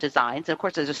and fun designs. And, of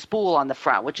course, there's a spool on the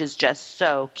front, which is just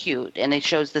so cute, and it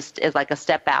shows this is like a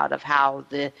step out of how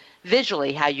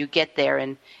visually how you get there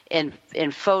in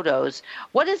photos.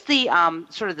 What is the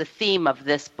sort of the theme of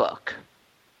this book?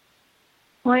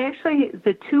 Well, actually,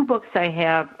 the 2 books I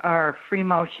have are Free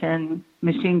Motion,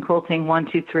 Machine Quilting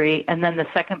 1, 2, 3, and then the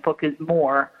second book is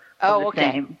More. Oh,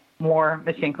 okay. Same. More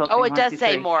Machine Quilting. Oh, it 1, does 2,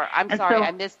 say 3. More. I'm sorry, I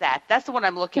missed that. That's the one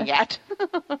I'm looking at.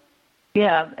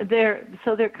 Yeah, they're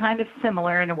kind of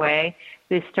similar in a way.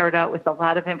 They start out with a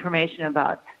lot of information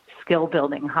about skill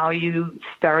building, how you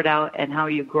start out and how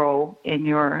you grow in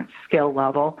your skill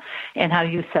level, and how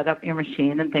you set up your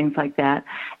machine and things like that.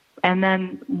 And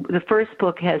then the first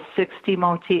book has 60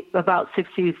 motifs,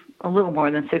 a little more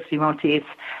than 60 motifs,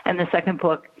 and the second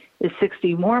book is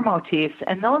 60 more motifs.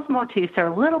 And those motifs are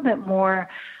a little bit more,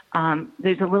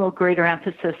 there's a little greater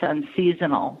emphasis on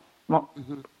seasonal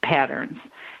patterns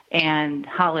and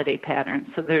holiday patterns.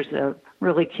 So there's a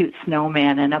really cute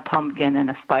snowman and a pumpkin and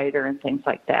a spider and things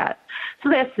like that. So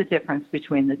that's the difference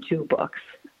between the 2 books.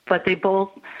 But they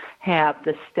both have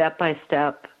the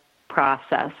step-by-step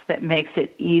process that makes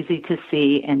it easy to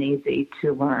see and easy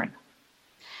to learn.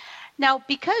 Now,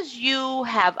 because you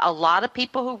have a lot of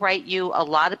people who write you, a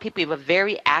lot of people, you have a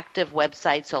very active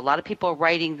website, so a lot of people are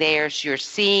writing there, so you're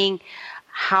seeing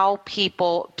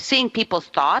people's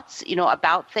thoughts,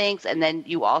 about things, and then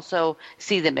you also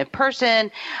see them in person.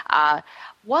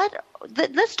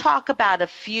 Let's talk about a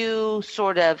few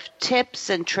sort of tips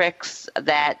and tricks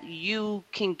that you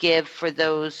can give for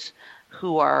those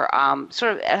who are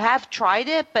sort of have tried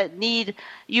it but need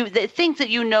the things that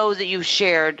that you've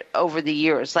shared over the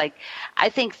years. Like, I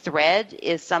think thread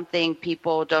is something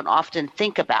people don't often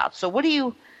think about. So what do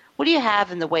you have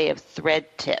in the way of thread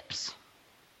tips?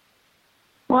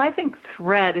 Well, I think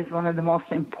thread is one of the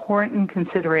most important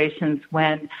considerations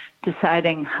when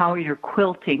deciding how your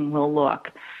quilting will look.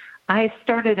 When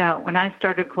I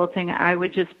started quilting, I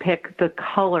would just pick the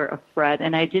color of thread,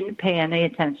 and I didn't pay any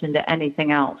attention to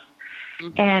anything else.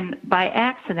 Mm-hmm. And by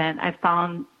accident, I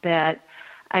found that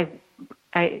I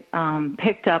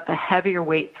picked up a heavier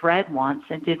weight thread once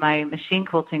and did my machine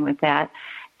quilting with that.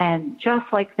 And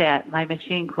just like that, my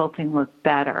machine quilting looked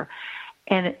better.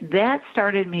 And that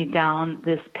started me down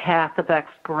this path of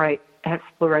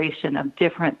exploration of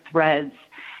different threads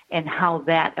and how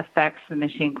that affects the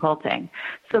machine quilting.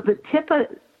 So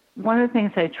one of the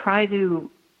things I try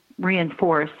to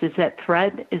reinforce is that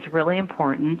thread is really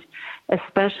important,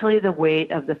 especially the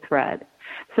weight of the thread.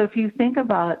 So if you think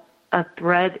about a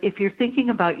thread, if you're thinking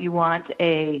about you want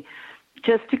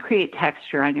just to create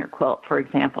texture on your quilt, for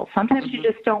example, sometimes you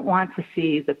just don't want to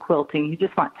see the quilting, you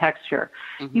just want texture.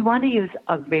 Mm-hmm. You want to use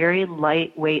a very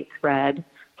lightweight thread,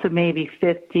 so maybe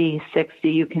 50,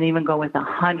 60, you can even go with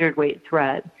 100 weight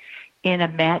thread in a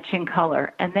matching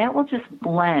color, and that will just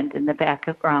blend in the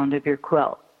background of your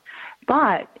quilt.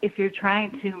 But if you're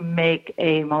trying to make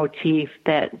a motif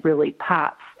that really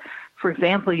pops, for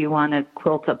example, you want to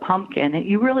quilt a pumpkin, and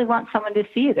you really want someone to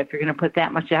see it if you're going to put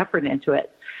that much effort into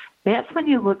it, that's when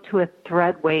you look to a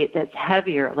thread weight that's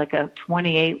heavier, like a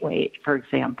 28 weight, for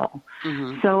example.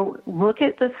 Mm-hmm. So look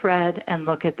at the thread and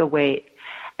look at the weight.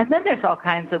 And then there's all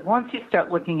kinds of, once you start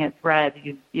looking at thread,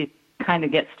 you kind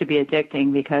of gets to be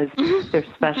addicting because there's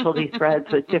specialty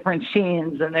threads with different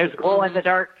sheens, and there's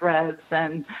glow-in-the-dark threads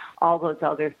and all those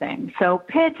other things. So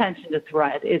pay attention to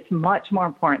thread. It's much more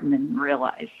important than you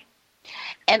realize.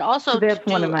 And also that's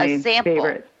one of my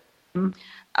favorites. And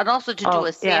also to do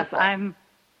a sample. Yes,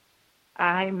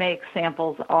 I make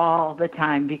samples all the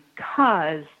time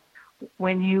because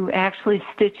when you actually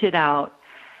stitch it out,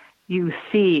 you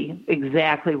see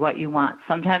exactly what you want.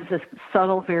 Sometimes a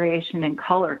subtle variation in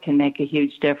color can make a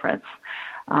huge difference.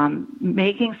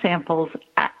 Making samples,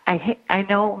 I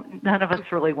know none of us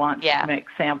really want to make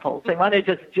samples. They want to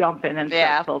just jump in and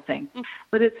start quilting.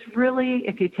 But it's really,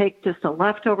 if you take just a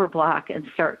leftover block and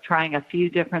start trying a few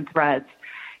different threads,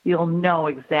 you'll know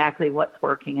exactly what's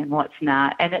working and what's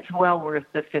not. And it's well worth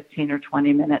the 15 or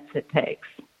 20 minutes it takes.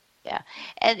 Yeah.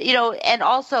 And, and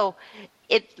also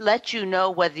it lets you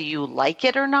know whether you like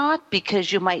it or not,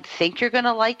 because you might think you're going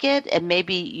to like it and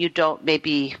maybe you don't,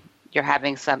 maybe you're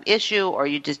having some issue or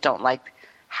you just don't like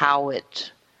how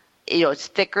it's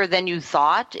thicker than you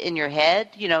thought in your head,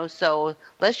 so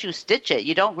unless you stitch it,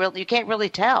 you can't really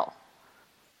tell.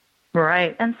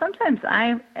 Right. And sometimes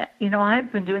I've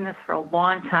been doing this for a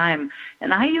long time,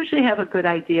 and I usually have a good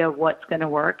idea of what's going to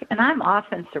work. And I'm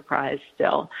often surprised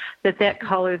still that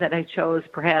color that I chose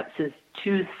perhaps is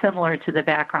too similar to the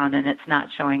background and it's not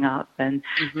showing up. And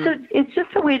so it's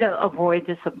just a way to avoid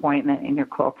disappointment in your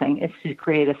quilting is to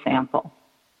create a sample.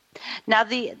 Now,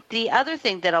 the other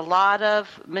thing that a lot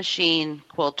of machine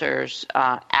quilters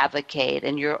advocate,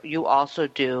 and you also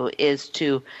do, is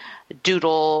to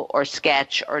doodle or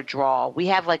sketch or draw. We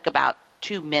have like about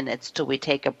 2 minutes till we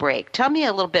take a break. Tell me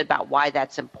a little bit about why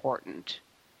that's important.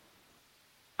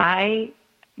 I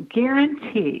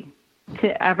guarantee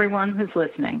to everyone who's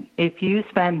listening, if you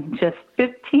spend just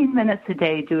 15 minutes a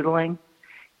day doodling,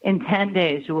 in 10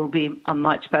 days you will be a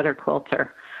much better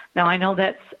quilter. Now, I know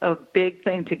that's a big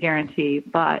thing to guarantee,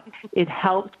 but it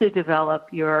helps to develop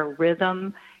your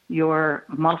rhythm, your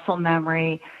muscle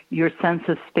memory, your sense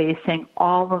of spacing.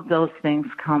 All of those things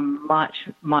come much,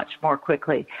 much more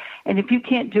quickly. And if you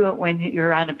can't do it when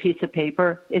you're on a piece of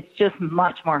paper, it's just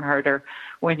much more harder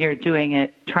when you're doing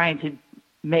it, trying to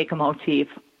make a motif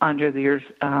under your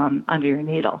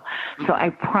needle. So I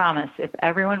promise if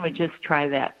everyone would just try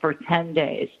that for 10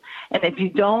 days, and if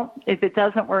it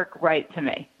doesn't work, write to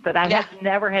me. But I have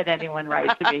never had anyone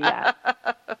write to me yet.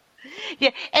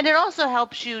 Yeah, and it also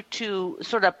helps you to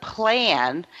sort of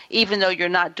plan, even though you're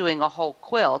not doing a whole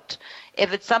quilt.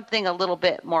 If it's something a little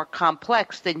bit more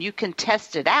complex, then you can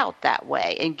test it out that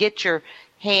way and get your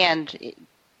hand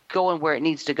going where it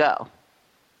needs to go.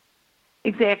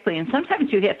 Exactly, and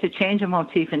sometimes you have to change a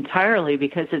motif entirely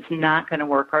because it's not going to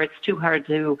work, or it's too hard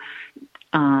to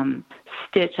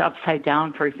stitch upside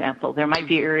down, for example. There might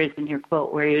be areas in your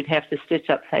quilt where you'd have to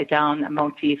stitch upside down a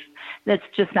motif that's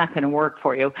just not going to work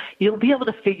for you. You'll be able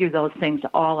to figure those things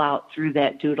all out through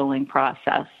that doodling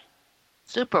process.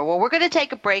 Super. Well, we're going to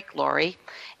take a break, Lori,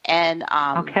 and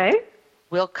okay.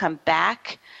 We'll come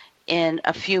back in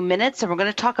a few minutes, and we're going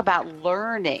to talk about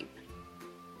learning.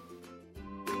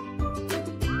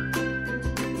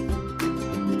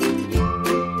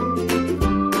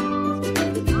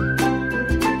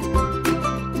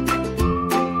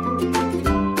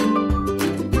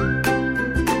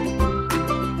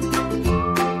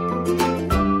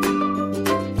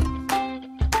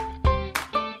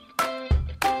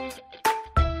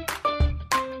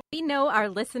 Our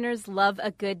listeners love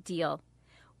a good deal.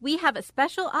 We have a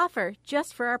special offer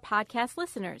just for our podcast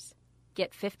listeners.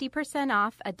 Get 50%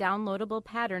 off a downloadable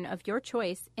pattern of your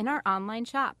choice in our online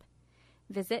shop.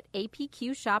 Visit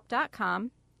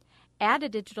apqshop.com, add a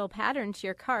digital pattern to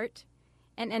your cart,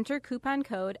 and enter coupon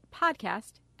code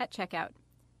PODCAST at checkout.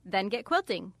 Then get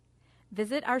quilting.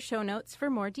 Visit our show notes for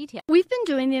more details. We've been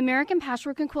doing the American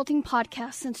Patchwork and Quilting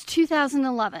podcast since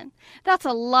 2011. That's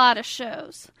a lot of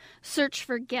shows. Search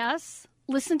for guests,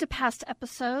 listen to past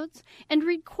episodes, and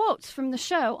read quotes from the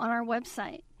show on our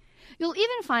website. You'll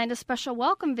even find a special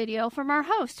welcome video from our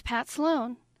host, Pat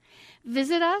Sloan.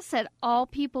 Visit us at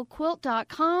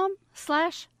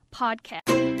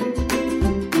allpeoplequilt.com/podcast.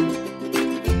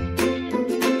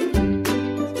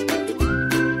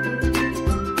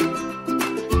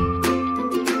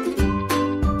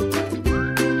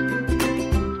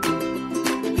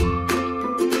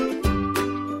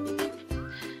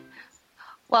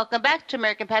 Welcome back to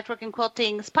American Patchwork and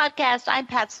Quilting's podcast. I'm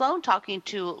Pat Sloan talking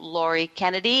to Lori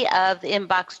Kennedy of the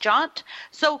Inbox Jaunt.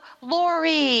 So,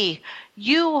 Lori,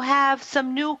 you have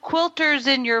some new quilters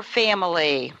in your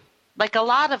family, like a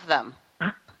lot of them.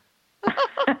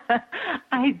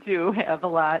 I do have a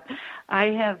lot. I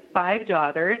have 5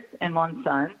 daughters and 1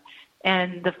 son,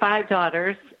 and the 5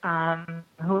 daughters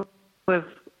who have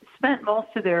spent most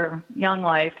of their young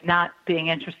life not being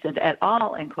interested at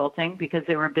all in quilting because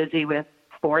they were busy with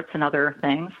sports and other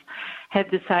things,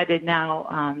 have decided now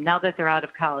that they're out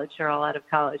of college, they're all out of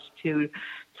college, to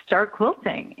start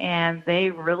quilting. And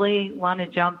they really want to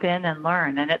jump in and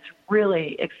learn. And it's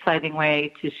really exciting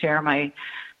way to share my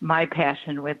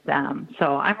passion with them.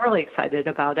 So I'm really excited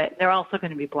about it. They're also going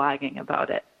to be blogging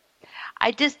about it.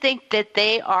 I just think that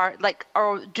they are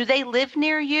or do they live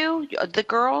near you, the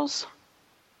girls?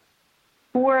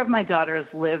 4 of my daughters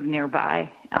live nearby.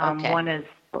 Okay. One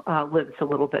lives a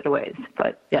little bit away,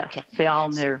 but yes, okay. They all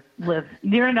live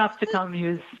near enough to come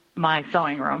use my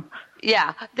sewing room.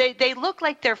 Yeah, they look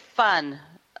like they're fun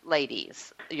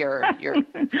ladies. You're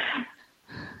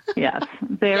Yes,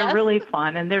 they're really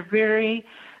fun, and they're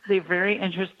actually very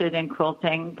interested in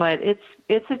quilting, but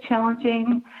it's a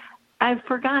challenging. I've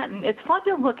forgotten. It's fun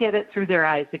to look at it through their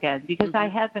eyes again because I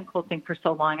have been quilting for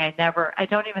so long. I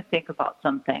don't even think about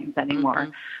some things anymore.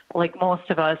 Like most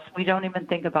of us, we don't even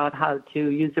think about how to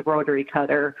use a rotary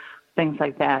cutter, things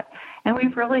like that. And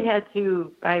I've really had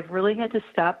to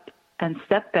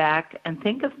step back and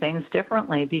think of things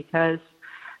differently because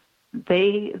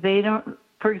they don't.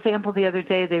 For example, the other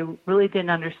day, they really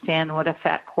didn't understand what a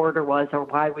fat quarter was or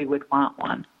why we would want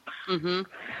one.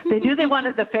 They knew they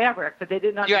wanted the fabric, but they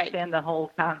didn't understand the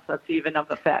whole concept even of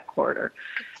the fat quarter.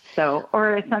 So,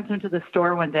 or I sent them to the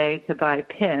store one day to buy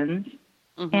pins,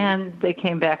 and they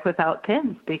came back without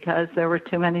pins because there were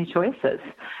too many choices.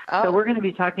 So we're going to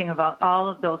be talking about all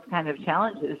of those kind of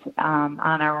challenges on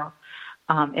our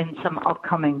in some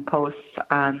upcoming posts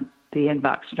on the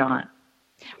Inbox Jaunt.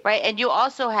 Right, and you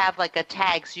also have like a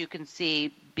tag so you can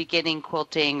see beginning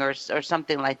quilting or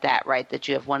something like that, right? That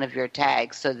you have one of your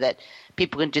tags so that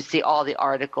people can just see all the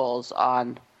articles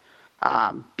on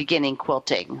beginning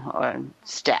quilting or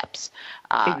steps.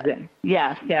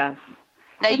 Yes.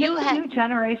 Now you have a new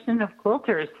generation of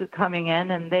quilters coming in,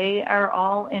 and they are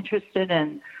all interested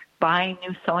in buying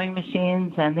new sewing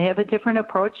machines, and they have a different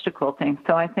approach to quilting.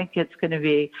 So I think it's going to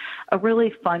be a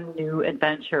really fun new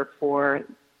adventure for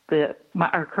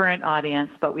our current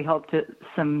audience, but we hope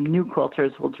some new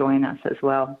quilters will join us as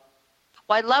well.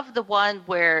 Well, I love the one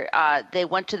where they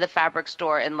went to the fabric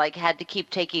store and like had to keep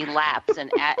taking laps and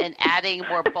adding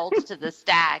more bolts to the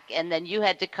stack, and then you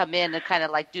had to come in and kind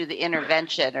of like do the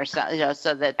intervention or something,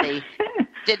 so that they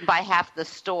didn't buy half the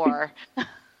store.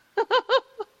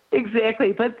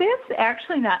 Exactly, but that's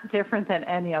actually not different than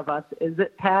any of us, is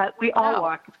it, Pat? We all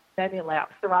walk many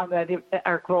laps around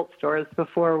our quilt stores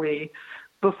before we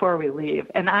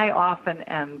leave. And I often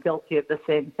am guilty of the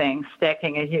same thing,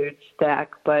 stacking a huge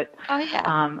stack. But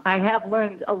I have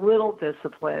learned a little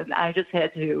discipline. I just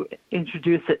had to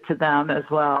introduce it to them as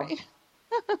well.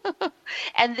 Right.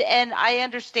 And I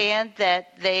understand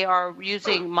that they are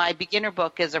using my beginner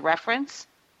book as a reference.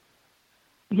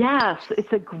 Yes,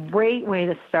 it's a great way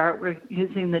to start. We're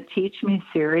using the Teach Me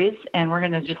series, and we're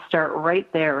going to just start right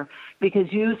there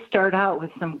because you start out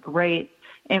with some great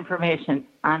information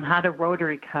on how to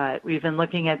rotary cut. We've been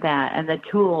looking at that and the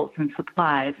tools and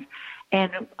supplies.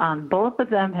 And both of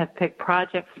them have picked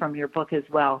projects from your book as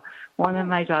well. One of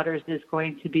my daughters is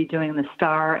going to be doing the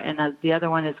star, and the other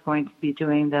one is going to be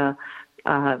doing the,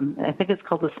 I think it's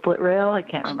called the split rail. I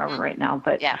can't remember right now.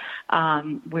 But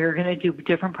we're going to do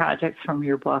different projects from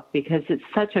your book because it's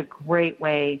such a great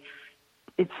way.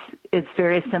 It's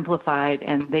very simplified,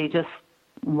 and they just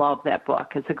love that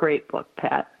book. It's a great book,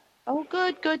 Pat. Oh,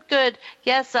 good.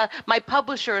 Yes, my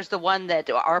publisher is the one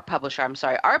our publisher,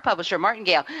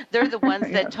 Martingale, they're the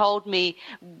ones that told me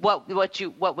what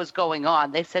was going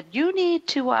on. They said, you need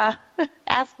to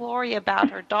ask Lori about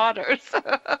her daughters.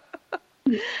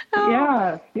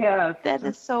 Yes. That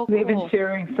is so cool. They've been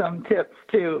sharing some tips,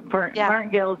 too.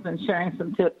 Martingale's been sharing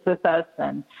some tips with us.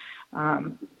 And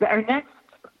our next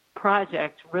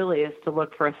project really is to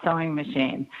look for a sewing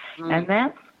machine. And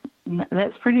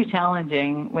that's pretty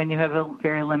challenging when you have a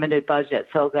very limited budget,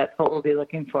 so that's what we'll be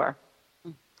looking for.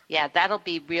 Yeah, that'll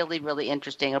be really, really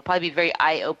interesting. It'll probably be very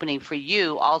eye-opening for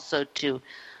you also to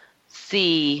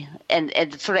see and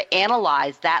sort of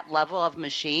analyze that level of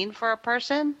machine for a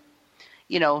person,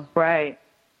 Right.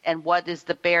 And what is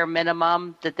the bare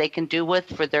minimum that they can do with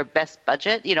for their best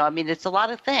budget? It's a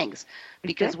lot of things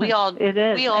because we want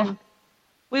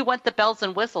the bells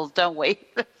and whistles, don't we?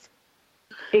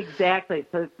 Exactly.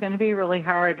 So it's going to be really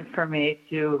hard for me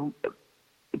to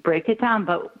break it down,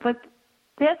 but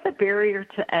that's a barrier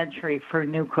to entry for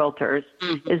new quilters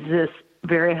is this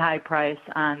very high price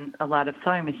on a lot of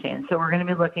sewing machines. So we're going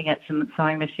to be looking at some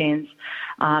sewing machines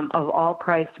of all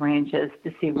price ranges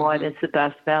to see what is the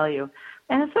best value.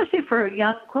 And especially for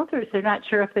young quilters, they're not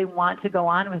sure if they want to go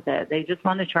on with it. They just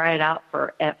want to try it out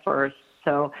at first.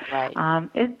 So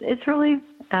it's really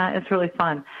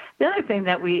fun. The other thing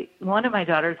that one of my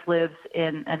daughters lives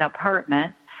in an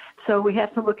apartment, so we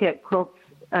have to look at quilts,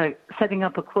 setting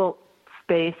up a quilt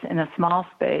space in a small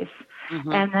space.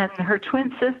 And then her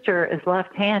twin sister is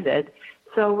left-handed,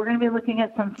 so we're going to be looking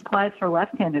at some supplies for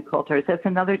left-handed quilters. That's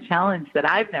another challenge that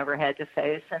I've never had to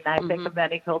face, and I think of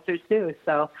many quilters do.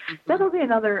 So that'll be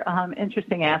another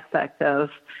interesting aspect of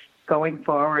going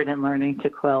forward and learning to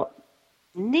quilt.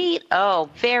 Neat. Oh,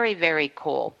 very, very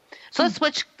cool. So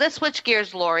let's switch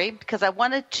gears, Lori, because I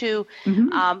wanted to.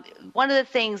 One of the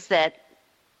things that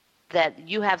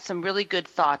you have some really good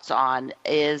thoughts on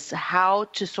is how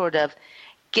to sort of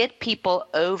get people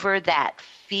over that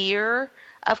fear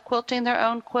of quilting their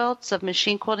own quilts, of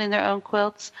machine quilting their own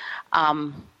quilts.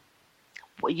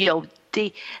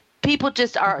 The people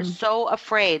just are so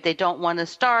afraid. They don't want to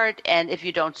start, and if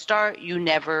you don't start, you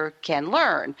never can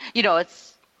learn.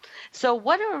 It's so.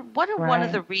 What are one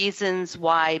of the reasons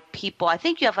why people? I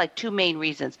think you have like two main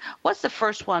reasons. What's the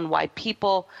first one? Why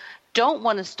people don't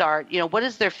want to start? What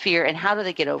is their fear, and how do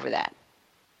they get over that?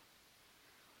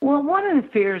 Well, one of the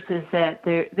fears is that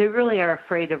they really are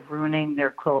afraid of ruining their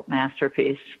quilt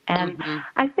masterpiece. And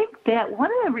I think that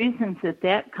one of the reasons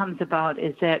that comes about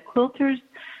is that quilters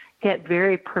get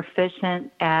very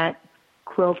proficient at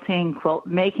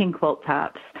making quilt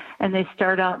tops. And they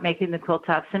start out making the quilt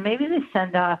tops, and maybe they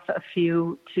send off a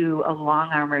few to a long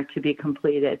armor to be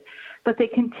completed. But they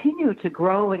continue to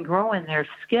grow and grow in their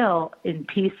skill in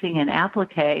piecing and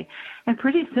applique, and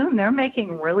pretty soon they're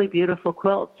making really beautiful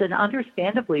quilts. And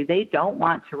understandably, they don't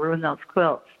want to ruin those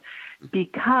quilts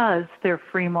because their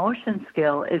free motion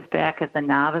skill is back at the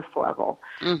novice level.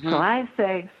 So I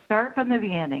say start from the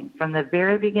beginning,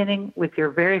 very beginning with your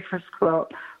very first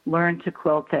quilt, learn to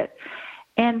quilt it.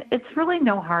 And it's really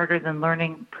no harder than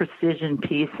learning precision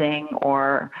piecing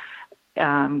or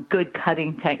good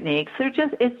cutting techniques.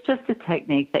 It's just a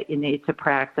technique that you need to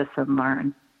practice and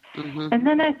learn. And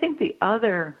then I think the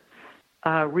other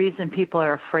reason people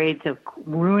are afraid of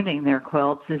ruining their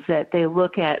quilts is that they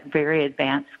look at very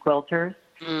advanced quilters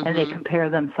and they compare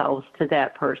themselves to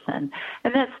that person.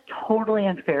 And that's totally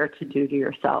unfair to do to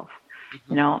yourself.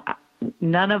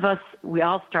 None of us, we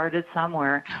all started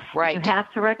somewhere. Right. You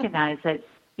have to recognize that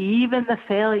even the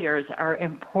failures are an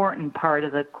important part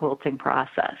of the quilting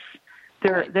process.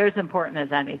 They're as important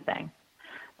as anything.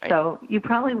 Right. So you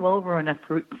probably will ruin a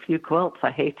few quilts.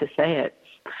 I hate to say it.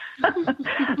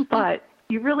 But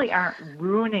you really aren't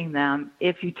ruining them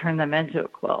if you turn them into a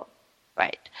quilt.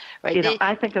 Right.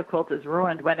 I think a quilt is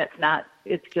ruined when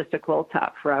it's just a quilt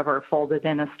top forever folded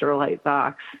in a Sterlite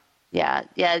box. Yeah.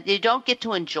 You don't get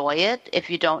to enjoy it if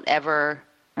you don't ever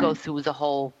go through the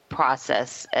whole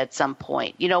process at some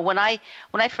point. When I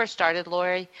first started,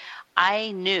 Lori,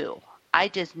 I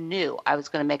just knew I was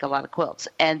going to make a lot of quilts,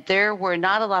 and there were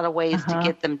not a lot of ways to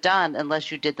get them done unless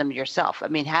you did them yourself. I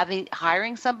mean,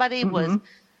 hiring somebody was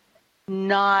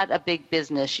not a big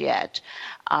business yet.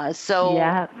 So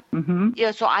I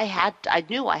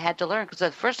knew I had to learn,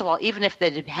 because first of all, even if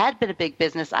it had been a big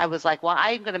business, I was like, well,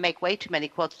 I'm going to make way too many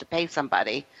quilts to pay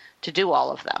somebody to do all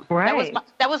of them. Right.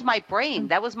 That was my brain.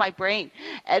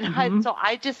 And so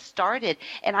I just started,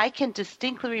 and I can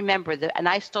distinctly remember and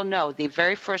I still know the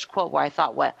very first quilt where I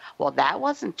thought, well, that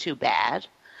wasn't too bad.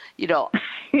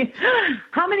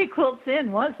 How many quilts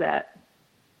in was that?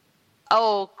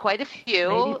 Oh, quite a few.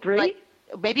 Maybe 3?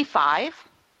 Maybe 5.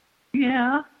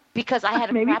 Yeah. Because I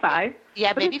had maybe 5.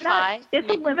 Yeah, but maybe 5. It's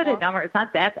a limited number. It's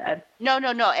not that bad. No.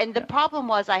 And the problem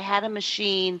was I had a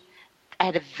machine. I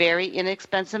had a very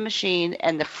inexpensive machine,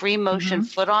 and the free motion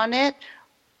foot on it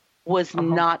was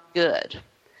not good.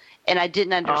 And I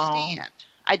didn't understand.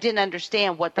 I didn't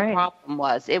understand what the problem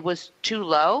was. It was too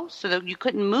low, so that you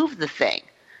couldn't move the thing.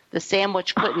 The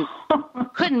sandwich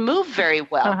couldn't move very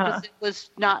well because it was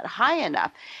not high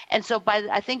enough. And so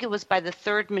I think it was by the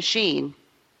third machine,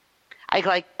 I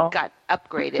got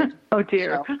upgraded. Oh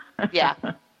dear. Yeah.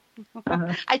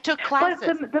 I took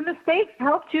classes. But the mistakes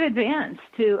helped you advance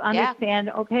to understand,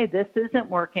 okay, this isn't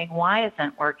working. Why isn't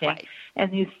it working? Right.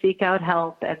 And you seek out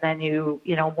help, and then you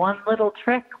one little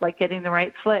trick like getting the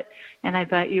right foot, and I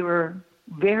bet you were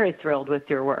very thrilled with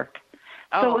your work.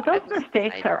 So those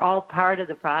mistakes are all part of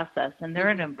the process, and they're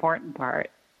an important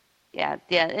part. Yeah.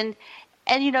 And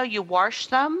you wash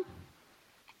them,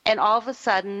 and all of a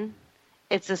sudden,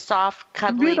 it's a soft,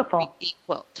 cuddly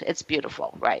quilt. It's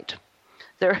beautiful, right?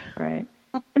 Right.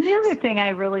 And the other thing I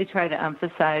really try to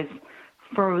emphasize,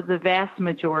 for the vast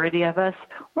majority of us,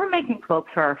 we're making quilts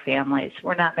for our families.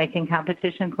 We're not making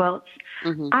competition quilts.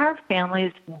 Our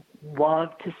families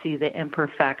love to see the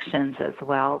imperfections as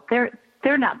well.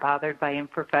 They're not bothered by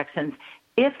imperfections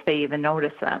if they even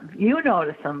notice them. You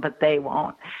notice them, but they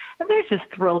won't. And they're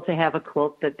just thrilled to have a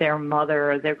quilt that their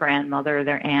mother or their grandmother or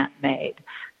their aunt made.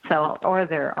 Or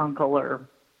their uncle or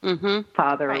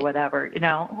father or whatever,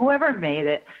 whoever made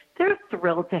it, they're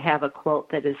thrilled to have a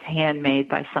quilt that is handmade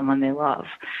by someone they love.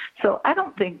 So I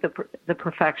don't think the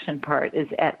perfection part is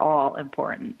at all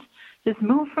important. Just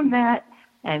move from that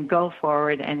and go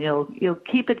forward, and you'll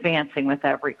keep advancing with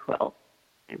every quilt.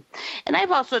 And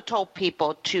I've also told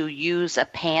people to use a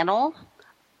panel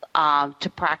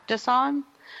to practice on,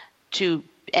 to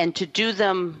do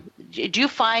them. Do you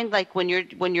find, like, when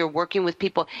you're working with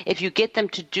people, if you get them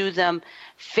to do them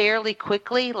fairly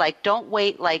quickly, like don't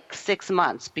wait like 6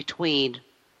 months between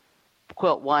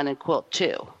quilt 1 and quilt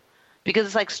 2 because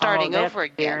it's like starting over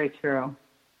again. Very true.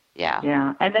 Yeah.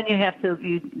 Yeah. And then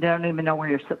you don't even know where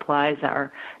your supplies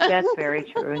are. That's very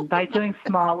true. And by doing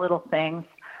small little things,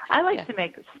 I like to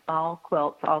make small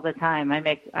quilts all the time.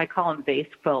 I call them vase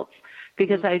quilts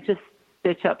because I just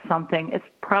stitch up something. It's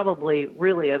probably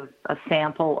really a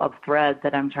sample of thread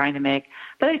that I'm trying to make,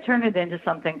 but I turn it into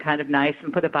something kind of nice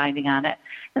and put a binding on it.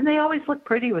 And they always look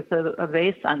pretty with a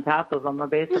vase on top of them, a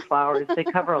vase of flowers. They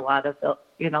cover a lot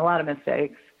of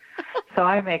mistakes. So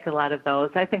I make a lot of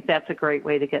those. I think that's a great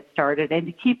way to get started and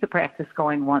to keep the practice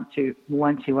going once you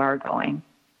are going.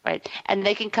 Right. And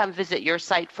they can come visit your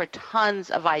site for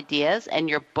tons of ideas and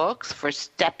your books for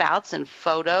step outs and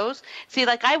photos. See,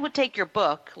 like I would take your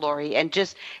book, Lori, and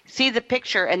just see the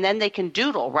picture and then they can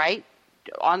doodle, right,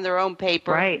 on their own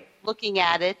paper, right, looking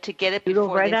at it to get it doodle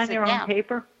before right they on sit your down. Own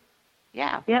paper.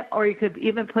 Yeah. Yep. Or you could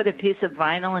even put a piece of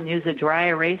vinyl and use a dry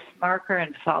erase marker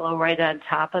and follow right on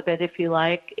top of it if you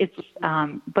like. It's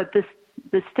but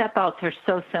the step outs are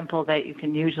so simple that you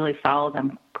can usually follow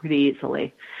them pretty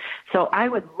easily. So I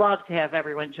would love to have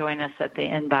everyone join us at the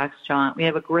Inbox Jaunt. We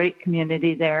have a great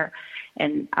community there,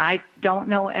 and I don't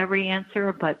know every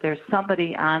answer, but there's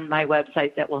somebody on my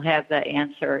website that will have the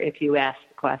answer if you ask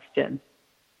the question.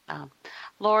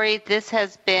 Lori, this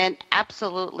has been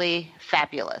absolutely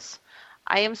fabulous.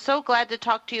 I am so glad to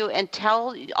talk to you and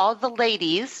tell the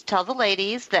ladies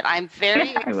that I'm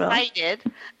very excited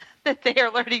that they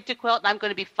are learning to quilt, and I'm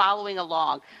going to be following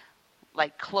along,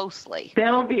 like, closely.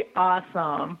 That'll be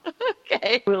awesome.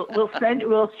 Okay.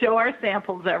 We'll show our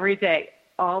samples every day.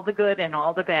 All the good and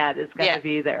all the bad is going to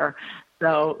be there.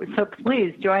 So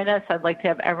please join us. I'd like to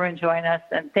have everyone join us.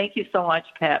 And thank you so much,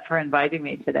 Pat, for inviting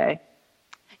me today.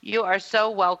 You are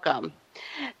so welcome.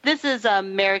 This is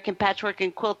American Patchwork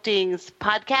and Quilting's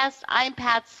podcast. I'm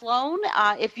Pat Sloan.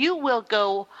 If you will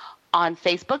go on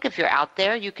Facebook, if you're out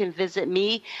there, you can visit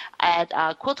me at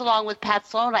Quilt Along with Pat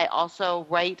Sloan. I also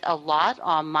write a lot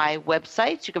on my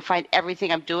websites. You can find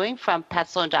everything I'm doing from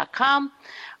patsloan.com.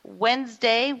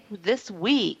 Wednesday this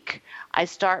week, I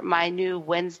start my new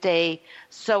Wednesday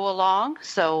sew along,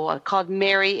 called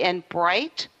Merry and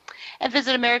Bright. And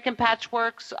visit American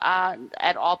Patchworks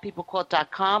at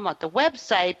allpeoplequilt.com at the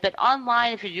website. But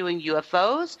online, if you're doing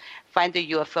UFOs, find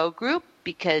the UFO group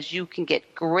because you can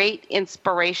get great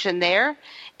inspiration there.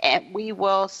 And we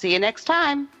will see you next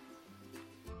time.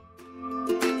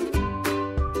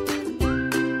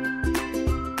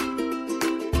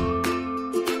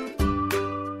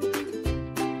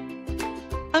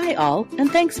 Hi all, and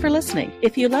thanks for listening.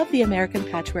 If you love the American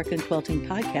Patchwork and Quilting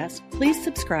podcast, please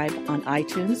subscribe on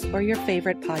iTunes or your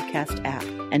favorite podcast app.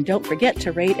 And don't forget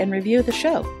to rate and review the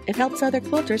show. It helps other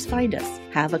quilters find us.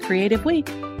 Have a creative week.